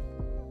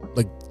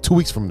like 2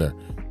 weeks from there.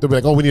 They'll be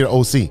like, oh, we need an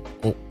OC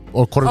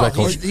or quarterback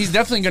coach. He's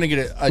definitely going to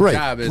get a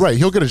job. Right,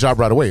 he'll get a job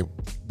right away.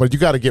 But you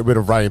got to get rid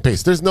of Ryan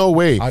Pace. There's no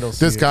way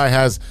this guy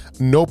has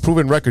no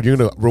proven record. You're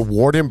going to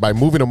reward him by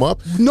moving him up?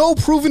 No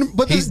proven.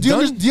 But do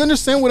you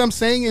understand what I'm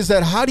saying? Is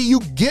that how do you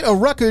get a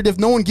record if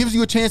no one gives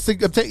you a chance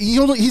to obtain?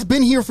 He's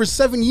been here for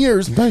 7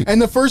 years,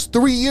 and the first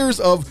 3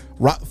 years of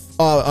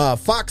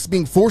Fox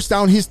being forced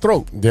down his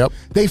throat. Yep.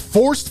 They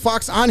forced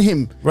Fox on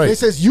him. Right. They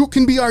says you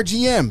can be our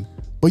GM.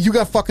 But you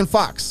got fucking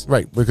Fox.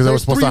 Right, because they were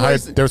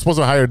supposed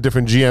to hire a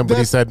different GM, but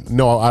he said,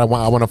 no, I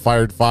want to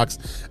fire Fox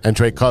and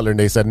Trey Cutler, and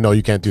they said, no,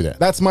 you can't do that.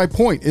 That's my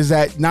point, is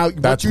that now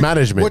that's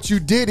management. What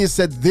you did is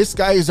said, this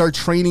guy is our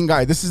training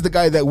guy. This is the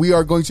guy that we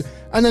are going to.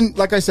 And then,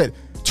 like I said,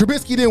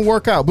 Trubisky didn't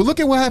work out. But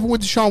look at what happened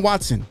with Deshaun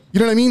Watson. You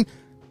know what I mean?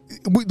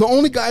 The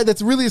only guy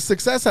that's really a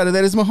success out of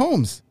that is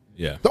Mahomes.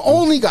 Yeah. The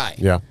only guy.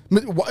 Yeah.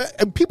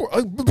 People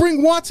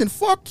bring Watson.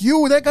 Fuck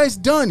you. That guy's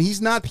done.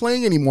 He's not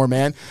playing anymore,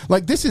 man.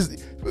 Like, this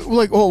is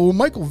like, oh, well,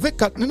 Michael Vick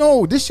got.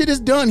 No, this shit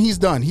is done. He's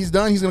done. He's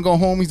done. He's going to go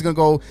home. He's going to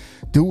go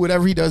do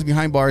whatever he does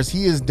behind bars.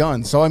 He is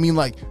done. So, I mean,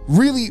 like,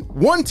 really,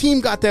 one team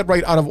got that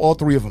right out of all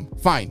three of them.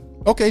 Fine.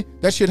 Okay.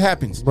 That shit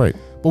happens. Right.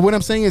 But what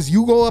I'm saying is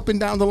you go up and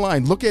down the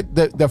line. Look at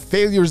the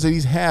failures that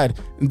he's had,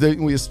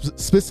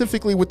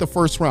 specifically with the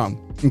first round.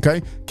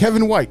 Okay?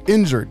 Kevin White,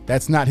 injured.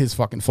 That's not his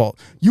fucking fault.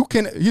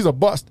 He's a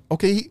bust.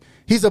 Okay?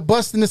 He's a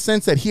bust in the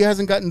sense that he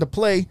hasn't gotten to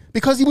play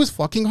because he was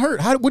fucking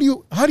hurt. How do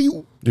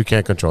you You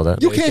can't control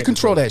that. You can't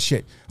control that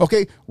shit.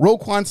 Okay?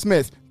 Roquan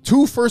Smith,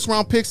 2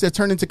 first-round picks that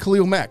turned into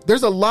Khalil Mack.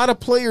 There's a lot of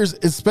players,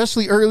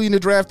 especially early in the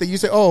draft, that you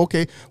say, oh,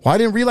 okay, well, I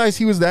didn't realize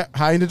he was that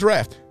high in the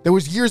draft. There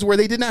was years where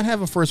they did not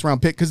have a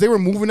first-round pick because they were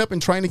moving up and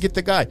trying to get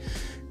the guy.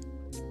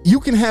 You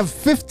can have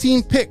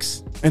 15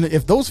 picks, and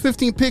if those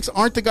 15 picks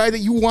aren't the guy that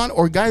you want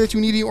or guy that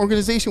you need in your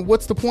organization,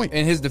 what's the point?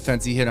 In his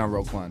defense, he hit on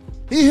Roquan.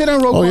 He hit on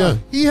Roquan. Oh, yeah.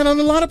 He hit on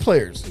a lot of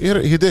players. He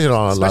did hit on a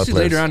lot of players.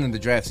 Especially later on in the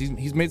drafts.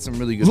 He's made some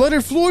really good.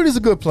 Leonard Floyd is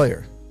a good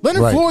player.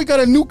 Leonard Floyd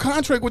got a new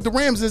contract with the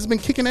Rams and has been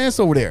kicking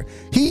ass over there.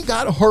 He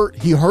got hurt.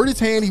 He hurt his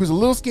hand. He was a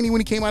little skinny when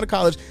he came out of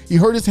college. He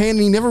hurt his hand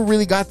and he never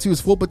really got to his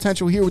full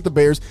potential here with the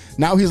Bears.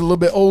 Now he's a little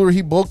bit older.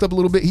 He bulked up a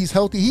little bit. He's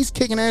healthy. He's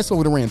kicking ass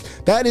over the Rams.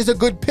 That is a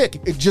good pick.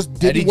 It just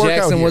didn't work out. Eddie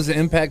Jackson was an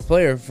impact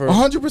player for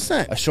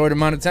 100%. a short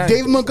amount of time.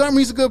 David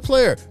Montgomery's a good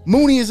player.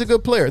 Mooney is a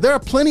good player. There are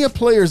plenty of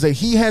players that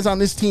he has on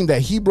this team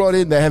that he brought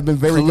in that have been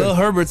very good. Khalil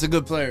Herbert's a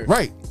good player.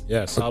 Right.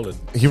 Yeah, solid.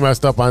 He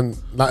messed up on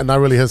not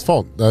really his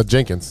fault.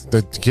 Jenkins,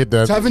 the kid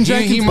that Tevin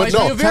Jenkins. He might be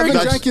a very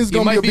good. Jenkins He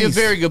might be a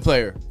very good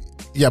player.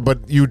 Yeah,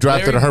 but you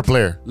drafted a hurt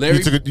player.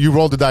 You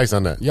rolled the dice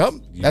on that. Yep,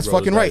 that's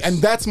fucking right. And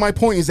that's my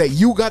point, is that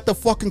you got the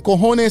fucking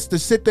cojones to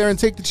sit there and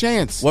take the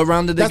chance. What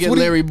round did they get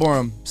Larry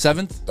Borum?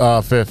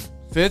 7th?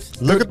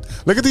 Fifth. Look at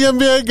the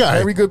NBA guy.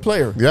 Very good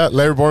player. Yeah,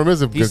 Larry Borum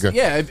is a good guy.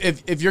 Yeah,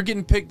 if you're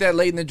getting picked that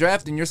late in the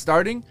draft and you're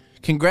starting,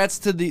 congrats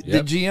to the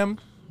GM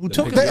who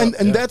took it.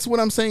 And that's what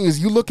I'm saying is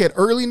you look at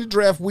early in the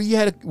draft what he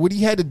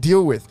had to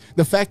deal with.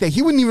 The fact that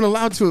he wasn't even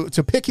allowed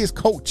to pick his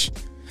coach.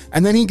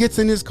 And then he gets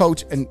in his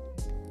coach and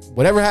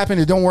whatever happened,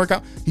 it don't work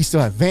out. He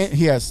still had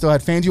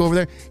Fangio over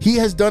there. He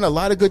has done a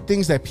lot of good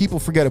things that people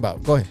forget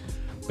about. Go ahead.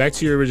 Back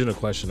to your original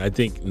question. I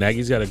think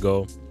Nagy's got to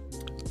go.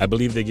 I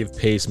believe they give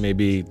Pace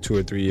maybe 2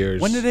 or 3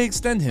 years. When did they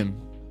extend him?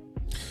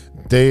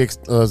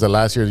 Was the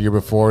last year, the year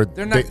before.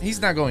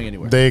 He's not going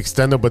anywhere. They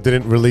extended, but they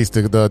didn't release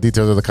the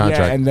details of the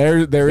contract. Yeah, and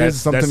there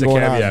is something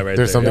going on. Right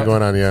There's something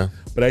going on, yeah.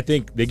 But I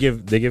think they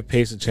give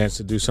Pace a chance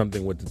to do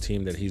something with the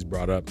team that he's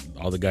brought up,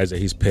 all the guys that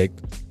he's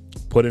picked,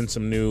 put in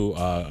some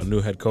a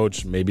new head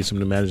coach, maybe some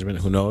new management,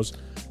 who knows,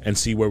 and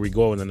see where we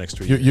go in the next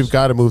 3 years. You've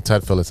got to move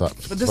Ted Phillips out.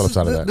 But this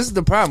is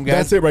the problem, guys.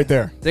 That's it right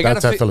there.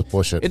 That's Ted Phillips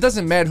bullshit. It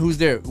doesn't matter who's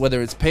there,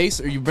 whether it's Pace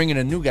or you bring in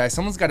a new guy.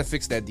 Someone's got to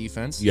fix that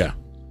defense. Yeah.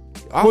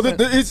 Well,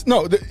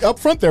 up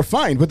front they're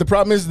fine, but the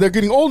problem is they're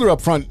getting older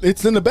up front.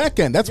 It's in the back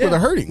end. That's where they're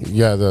hurting.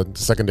 Yeah, the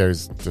secondary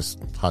is just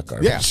hot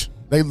garbage.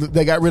 Yeah.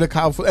 They got rid of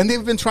Kyle, and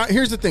they've been trying.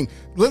 Here's the thing: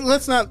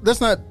 let's not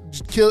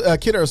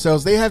kid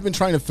ourselves. They have been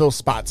trying to fill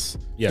spots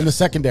in the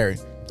secondary.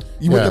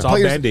 It's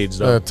all Band-Aids,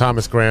 though.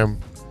 Thomas Graham.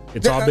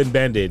 It's all been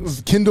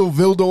Band-Aids. Kendall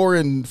Vildor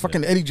and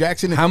fucking Eddie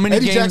Jackson.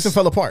 Eddie Jackson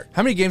fell apart.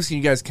 How many games can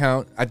you guys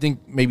count? I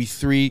think maybe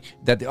 3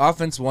 that the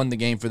offense won the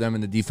game for them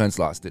and the defense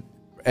lost it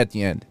at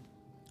the end.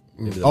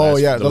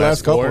 The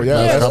last couple. Yeah,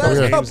 last the last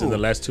games couple. in the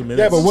last 2 minutes.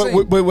 Yeah,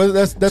 but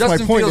that's my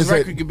Justin point. Fields' Is that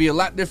record could be a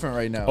lot different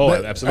right now. Oh,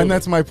 absolutely. And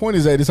that's my point.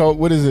 Is that it's all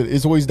what is it?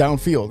 It's always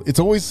downfield. It's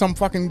always some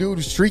fucking dude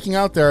who's streaking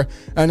out there,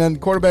 and then the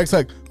quarterback's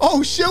like,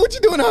 "Oh shit, what you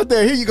doing out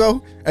there? Here you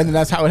go." And then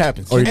that's how it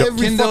happens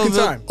every fucking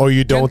time. Or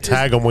you don't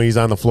tag him when he's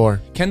on the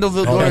floor. Kendall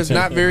Vildor is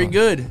not very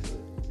good.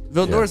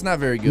 Vildor's not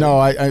very good. No,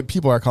 I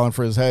people are calling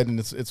for his head, and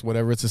it's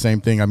whatever. It's the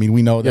same thing. I mean,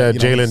 we know that.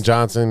 Yeah, Jalen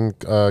Johnson,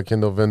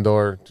 Kendall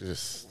Vildor,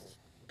 just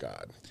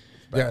God.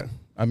 Yeah,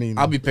 I mean,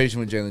 I'll be patient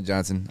with Jalen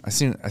Johnson. I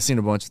seen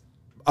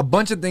a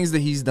bunch of things that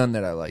he's done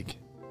that I like.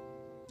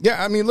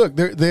 Yeah, I mean, look,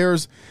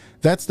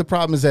 that's the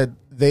problem is that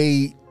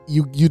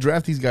you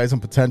draft these guys on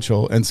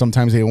potential, and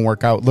sometimes they don't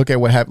work out. Look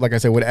at what happened. Like I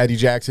said, with Eddie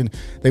Jackson,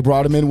 they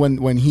brought him in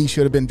when he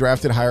should have been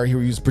drafted higher. He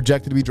was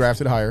projected to be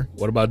drafted higher.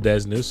 What about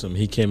Dez Newsome?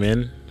 He came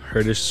in,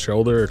 hurt his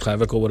shoulder or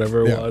clavicle,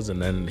 whatever it was,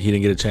 and then he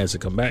didn't get a chance to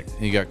come back.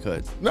 He got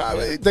cut.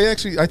 No, they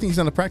actually. I think he's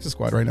on the practice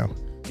squad right now.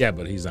 Yeah,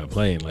 but he's not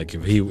playing. Like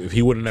if he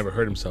would have never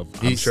hurt himself,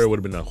 I'm sure it would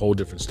have been a whole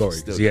different story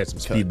because he had some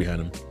speed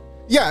behind him.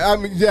 Yeah, I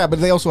mean, yeah, but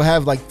they also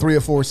have like 3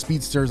 or 4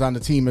 speedsters on the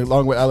team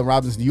along with Allen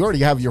Robinson. You already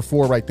have your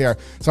 4 right there.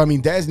 So I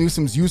mean, Daz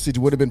Newsome's usage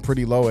would have been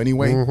pretty low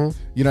anyway. You know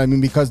what I mean?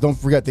 Because don't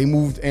forget they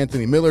moved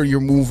Anthony Miller, you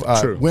move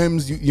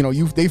Wims.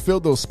 They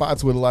filled those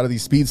spots with a lot of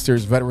these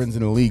speedsters, veterans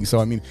in the league. So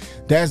I mean,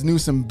 Daz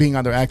Newsome being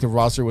on their active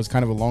roster was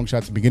kind of a long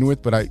shot to begin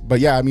with. But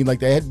yeah, I mean,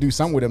 like they had to do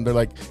something with him. They're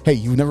like, hey,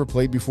 you've never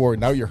played before.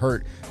 Now you're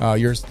hurt.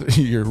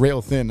 You're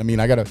rail thin. I mean,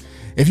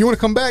 if you want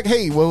to come back,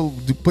 hey, we'll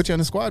put you on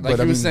the squad. Like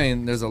but you were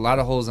saying, there's a lot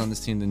of holes on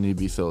this team that need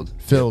to be filled.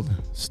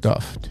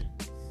 Stuffed.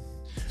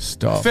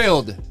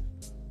 Filled.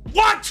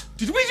 What?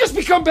 Did we just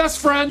become best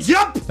friends?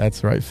 Yep.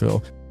 That's right,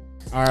 Phil.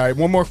 All right,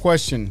 one more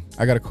question.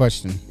 I got a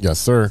question. Yes,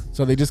 sir.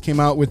 So they just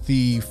came out with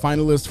the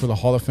finalists for the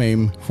Hall of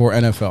Fame for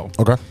NFL.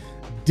 Okay.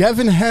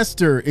 Devin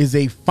Hester is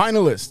a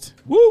finalist.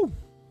 Woo!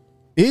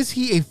 Is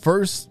he a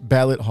first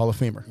ballot Hall of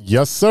Famer?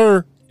 Yes,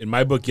 sir. In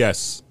my book,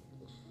 yes.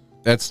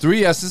 That's 3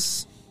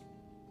 yeses.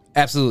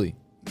 Absolutely.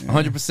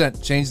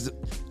 100%. Change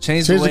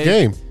the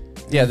game.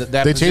 Yeah,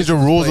 they changed the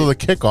rules of the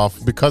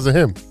kickoff because of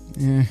him.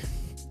 Yeah.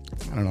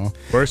 I don't know.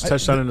 First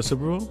touchdown in the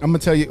Super Bowl? I'm going to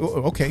tell you.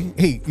 Okay.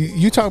 Hey,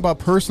 you talk about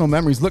personal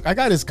memories. Look, I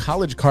got his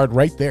college card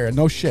right there.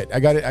 No shit. I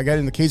got it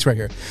in the case right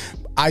here.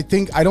 I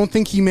don't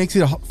think he makes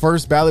it a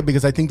first ballot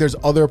because I think there's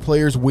other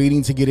players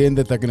waiting to get in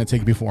that they're going to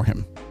take before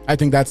him. I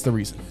think that's the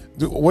reason.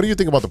 What do you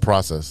think about the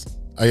process?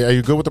 Are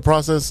you good with the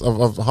process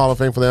of Hall of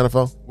Fame for the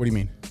NFL? What do you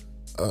mean?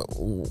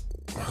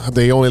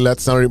 They only let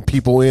certain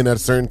people in at a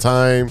certain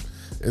time.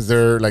 Is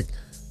there like,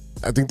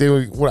 I think they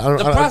would.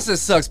 The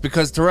process sucks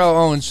because Terrell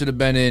Owens should have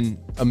been in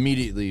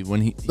immediately when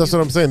he. That's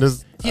what I'm saying.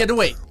 He had to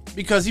wait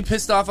because he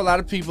pissed off a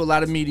lot of people, a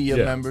lot of media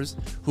members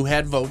who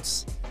had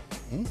votes.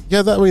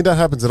 Yeah, that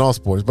happens in all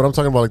sports. But I'm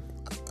talking about like,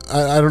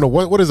 I don't know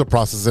what is the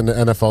process in the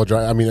NFL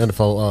draft. I mean,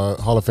 NFL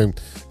Hall of Fame.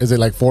 Is it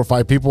like 4 or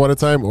 5 people at a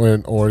time,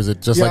 or is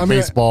it just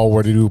baseball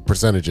where they do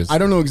percentages? I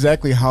don't know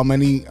exactly how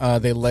many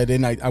they let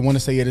in. I want to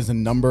say it is a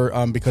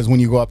number because when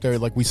you go up there,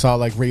 like we saw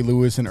like Ray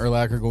Lewis and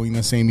Urlacher going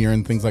the same year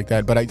and things like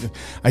that. But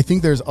I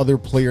think there's other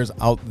players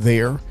out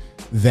there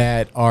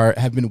that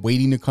have been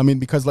waiting to come in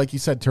because, like you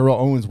said, Terrell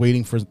Owens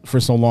waiting for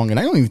so long, and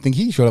I don't even think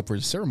he showed up for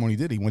his ceremony,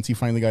 did he? Once he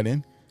finally got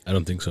in. I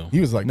don't think so.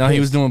 He was like, no, he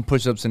was doing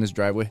push-ups in his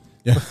driveway.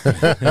 Yeah.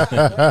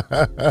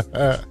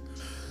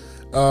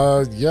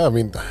 Yeah. I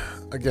mean,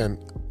 again,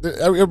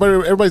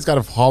 everybody's got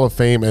a Hall of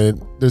Fame, and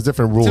there's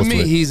different rules. To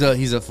me, he's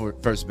a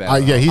first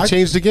ballot. Yeah, he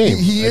changed the game.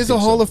 He is a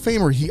Hall of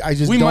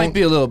Famer. We might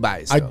be a little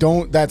biased. I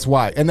don't. That's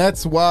why, and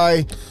that's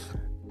why.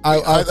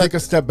 I'll take a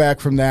step back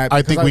from that.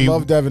 I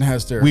love Devin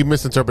Hester. We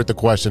misinterpret the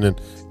question, and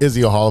is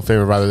he a Hall of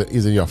Famer rather than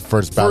is he a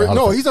first ballot?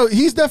 No,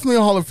 he's definitely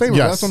a Hall of Famer.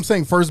 Yes. That's what I'm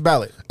saying. First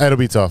ballot. That'll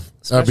be tough.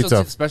 That'll be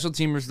tough. Special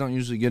teamers don't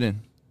usually get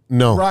in.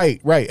 No.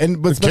 Right.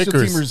 But special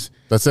kickers, teamers.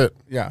 That's it.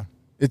 Yeah,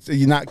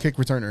 you're not kick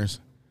returners.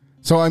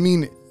 So I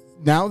mean,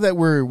 now that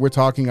we're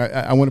talking,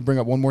 I want to bring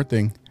up one more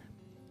thing.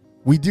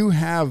 We do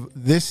have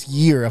this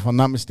year, if I'm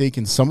not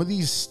mistaken, some of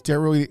these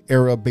steroid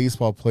era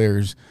baseball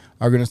players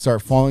are going to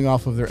start falling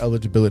off of their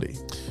eligibility.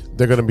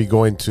 They're going to be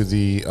going to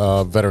the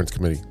Veterans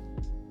Committee.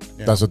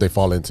 Yeah. That's what they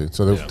fall into.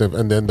 So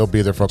and then they'll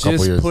be there for a couple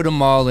years. Just put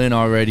them all in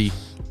already.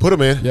 Put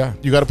them in. Yeah.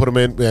 You got to put them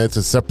in. It's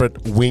a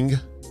separate wing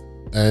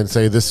and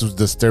say this was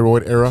the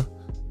steroid era.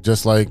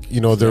 Just like,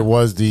 there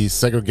was the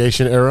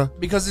segregation era.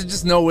 Because there's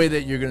just no way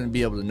that you're going to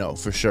be able to know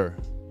for sure.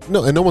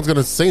 No, and no one's going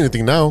to say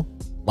anything now.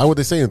 Why would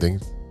they say anything?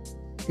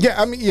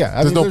 Yeah, I mean,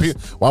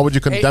 why would you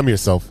condemn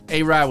yourself?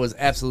 A-Rod was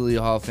absolutely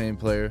a Hall of Fame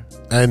player.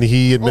 And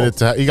he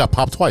admitted he got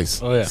popped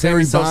twice. Oh, yeah.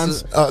 Barry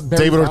Bonds.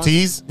 David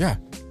Ortiz. Yeah.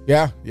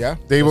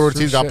 David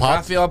Ortiz got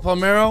popped. Rafael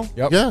Palmeiro.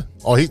 Yep. Yeah.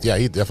 Oh, he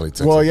definitely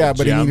took Well, yeah,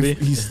 but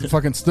he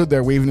fucking stood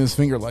there waving his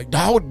finger like,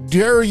 how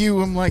dare you?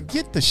 I'm like,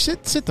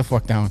 sit the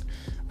fuck down.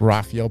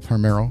 Rafael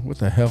Palmeiro. What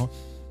the hell?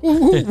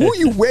 Who are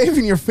you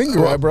waving your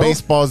finger at, bro?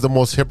 Baseball is the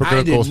most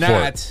hypocritical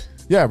sport.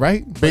 Yeah,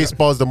 right?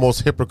 Baseball is the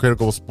most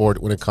hypocritical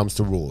sport when it comes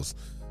to rules.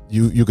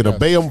 You can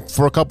obey them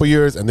for a couple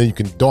years, and then you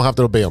don't have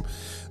to obey them.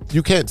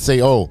 You can't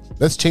say, "Oh,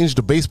 let's change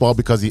the baseball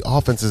because the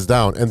offense is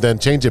down," and then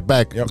change it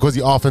back because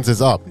the offense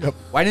is up.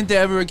 Why didn't they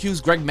ever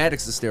accuse Greg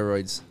Maddux of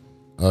steroids?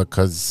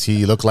 Because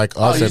he looked like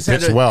us and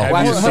pitched well.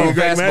 Have you seen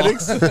Greg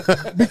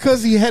Maddux?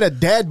 Because he had a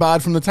dad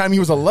bod from the time he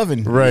was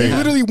 11. Right. He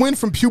literally went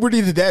from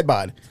puberty to dad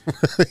bod.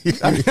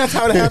 I mean, that's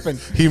how it happened.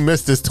 He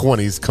missed his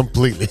 20s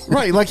completely.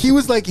 Right. Like he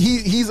was like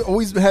he's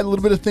always had a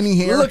little bit of thinny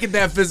hair. Look at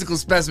that physical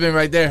specimen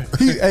right there.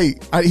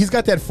 He's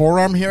got that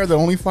forearm hair that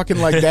only fucking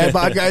like dad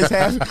bod guys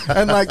have,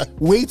 and like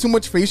way too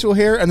much facial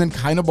hair, and then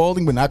kind of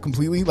balding but not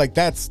completely. Like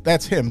that's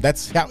him.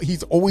 That's how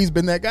he's always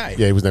been that guy.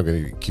 Yeah, he was never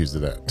going to get accused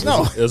of that.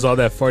 No, it was all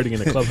that farting in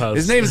the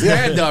clubhouse. His name is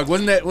Mad Dog.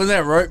 Wasn't that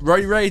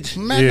Roy Rage?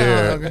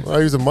 Yeah, well,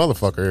 he was a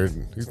motherfucker.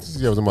 He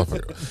was a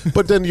motherfucker.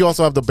 But then you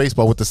also have the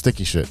baseball with the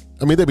sticky shit.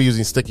 I mean, they've been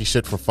using sticky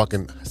shit for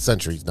fucking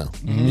centuries now.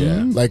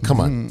 Yeah, like come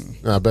on.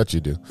 I bet you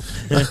do.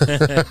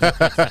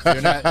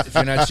 if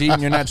you're not cheating,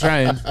 you're not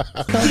trying.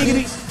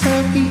 Turkey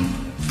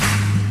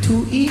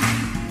to eat,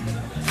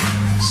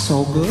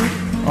 so good.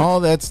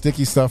 All that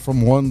sticky stuff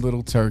from one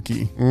little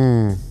turkey.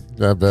 I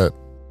bet.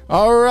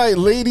 All right,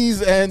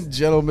 ladies and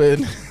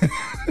gentlemen.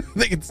 I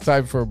think it's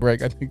time for a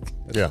break. I think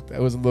that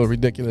was a little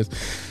ridiculous.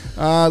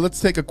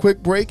 Let's take a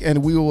quick break,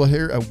 and we will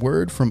hear a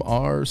word from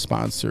our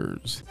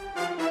sponsors.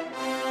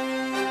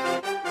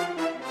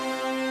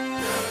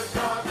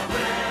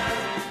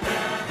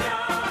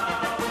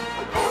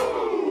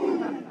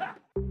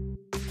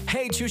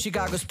 Hey, true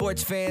Chicago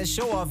sports fans,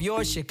 show off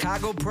your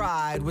Chicago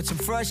pride with some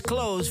fresh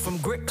clothes from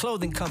Grit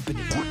Clothing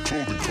Company.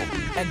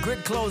 At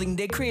Grit Clothing,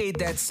 they create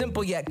that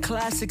simple yet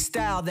classic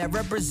style that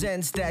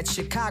represents that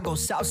Chicago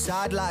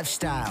Southside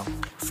lifestyle.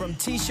 From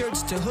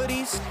t-shirts to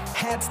hoodies,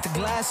 hats to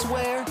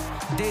glassware,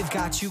 they've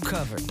got you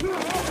covered.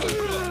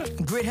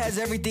 Grit has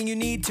everything you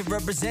need to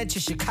represent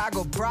your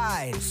Chicago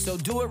pride, so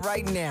do it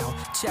right now.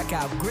 Check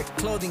out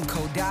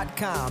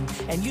gritclothingco.com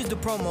and use the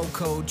promo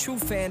code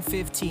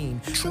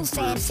TrueFan15.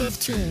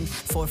 TrueFan15.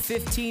 For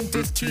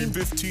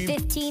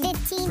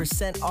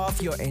 15%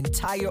 off your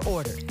entire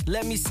order.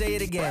 Let me say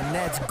it again.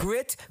 That's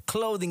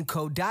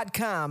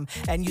gritclothingco.com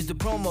and use the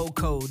promo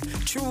code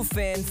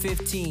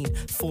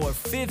TrueFan15 for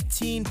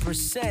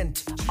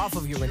 15% off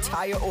of your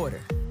entire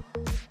order.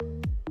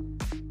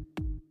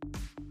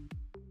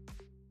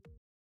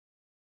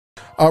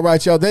 All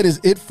right, y'all, that is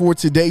it for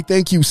today.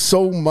 Thank you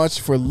so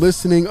much for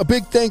listening. A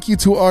big thank you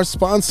to our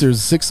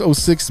sponsors,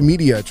 606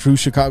 Media, True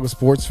Chicago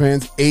Sports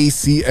Fans,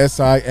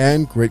 ACSI,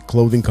 and Grit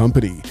Clothing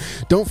Company.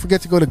 Don't forget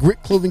to go to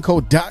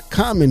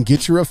gritclothingco.com and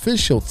get your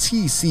official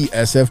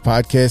TCSF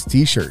podcast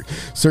t-shirt.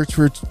 Search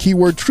for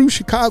keyword True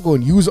Chicago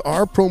and use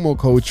our promo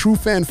code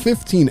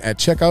TrueFan15 at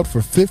checkout for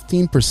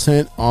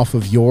 15% off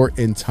of your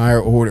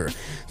entire order.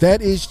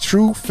 That is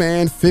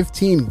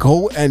TrueFan15.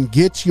 Go and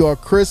get your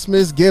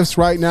Christmas gifts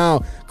right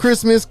now.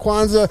 Christmas,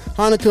 Kwanzaa,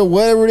 Hanukkah,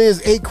 whatever it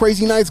is, 8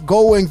 crazy nights,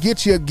 go and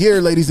get your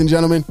gear, ladies and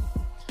gentlemen.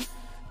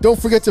 Don't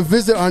forget to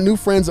visit our new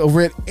friends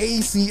over at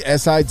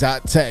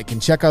acsi.tech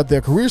and check out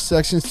their career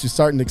sections to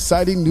start an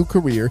exciting new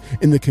career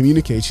in the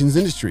communications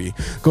industry.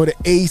 Go to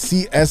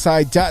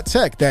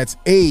acsi.tech, that's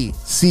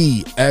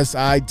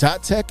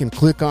acsi.tech, and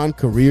click on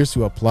careers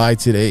to apply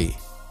today.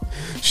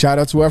 Shout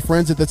out to our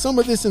friends at the Some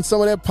of This and Some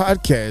of That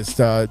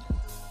podcast.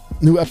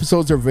 New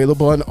episodes are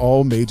available on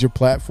all major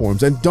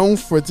platforms. And don't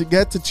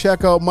forget to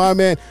check out my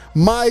man,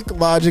 Mike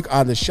Logic,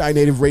 on the Shy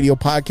Native Radio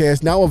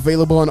podcast, now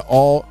available on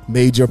all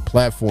major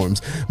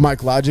platforms.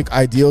 Mike Logic,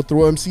 ideal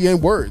through MC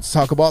and words.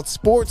 Talk about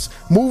sports,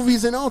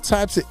 movies, and all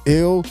types of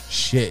ill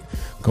shit.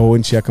 Go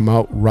and check him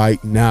out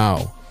right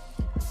now.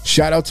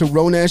 Shout out to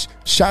Ronesh.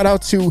 Shout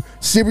out to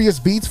Serious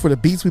Beats for the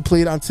beats we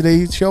played on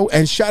today's show.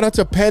 And shout out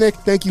to Panic.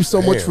 Thank you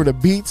so much for the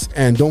beats.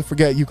 And don't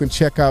forget, you can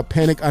check out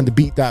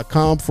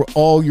paniconthebeat.com for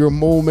all your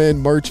Moleman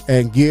merch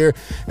and gear.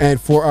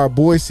 And for our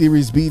boy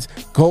Serious Beats,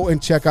 go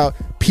and check out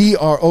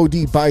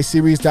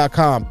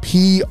PRODbySerious.com.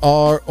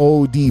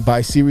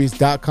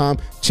 PRODbySerious.com.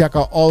 Check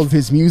out all of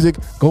his music.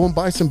 Go and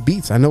buy some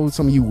beats. I know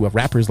some of you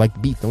rappers like the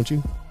beat, don't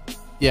you?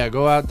 Yeah,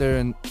 go out there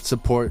and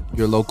support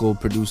your local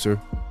producer.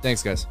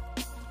 Thanks, guys.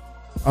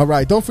 All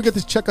right, don't forget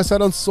to check us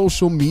out on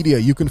social media.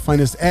 You can find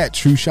us at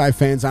True Chi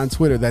Fans on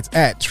Twitter. That's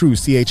at True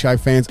CHI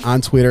Fans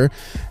on Twitter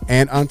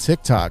and on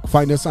TikTok.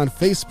 Find us on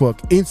Facebook,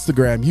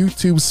 Instagram,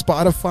 YouTube,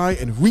 Spotify,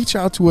 and reach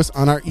out to us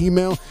on our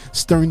email,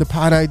 stirring the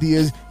pot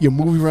ideas, your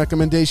movie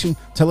recommendation.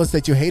 Tell us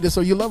that you hate us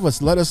or you love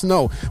us. Let us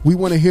know. We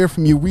want to hear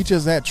from you. Reach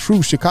us at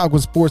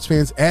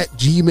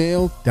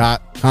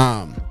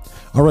truechicagosportsfans@gmail.com.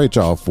 All right,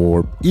 y'all,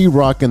 for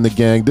E-Rock and the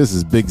gang, this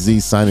is Big Z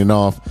signing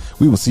off.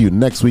 We will see you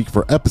next week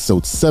for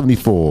episode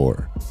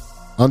 74.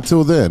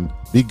 Until then,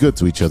 be good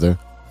to each other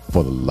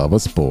for the love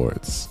of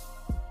sports.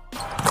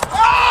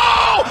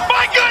 Oh,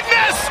 my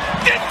goodness!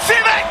 Didn't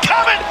see that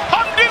coming!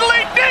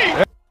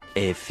 Diddly-dee!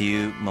 A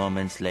few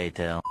moments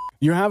later.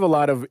 You have a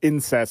lot of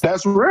incest.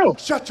 That's real.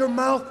 Shut your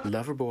mouth.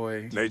 Lover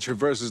boy. Nature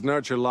versus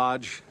nurture,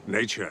 Lodge.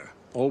 Nature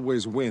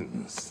always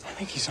wins. I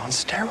think he's on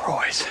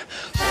steroids.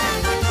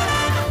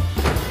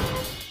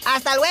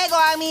 Hasta luego,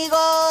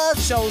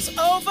 amigos. Show's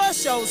over,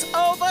 show's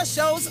over,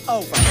 show's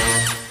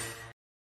over.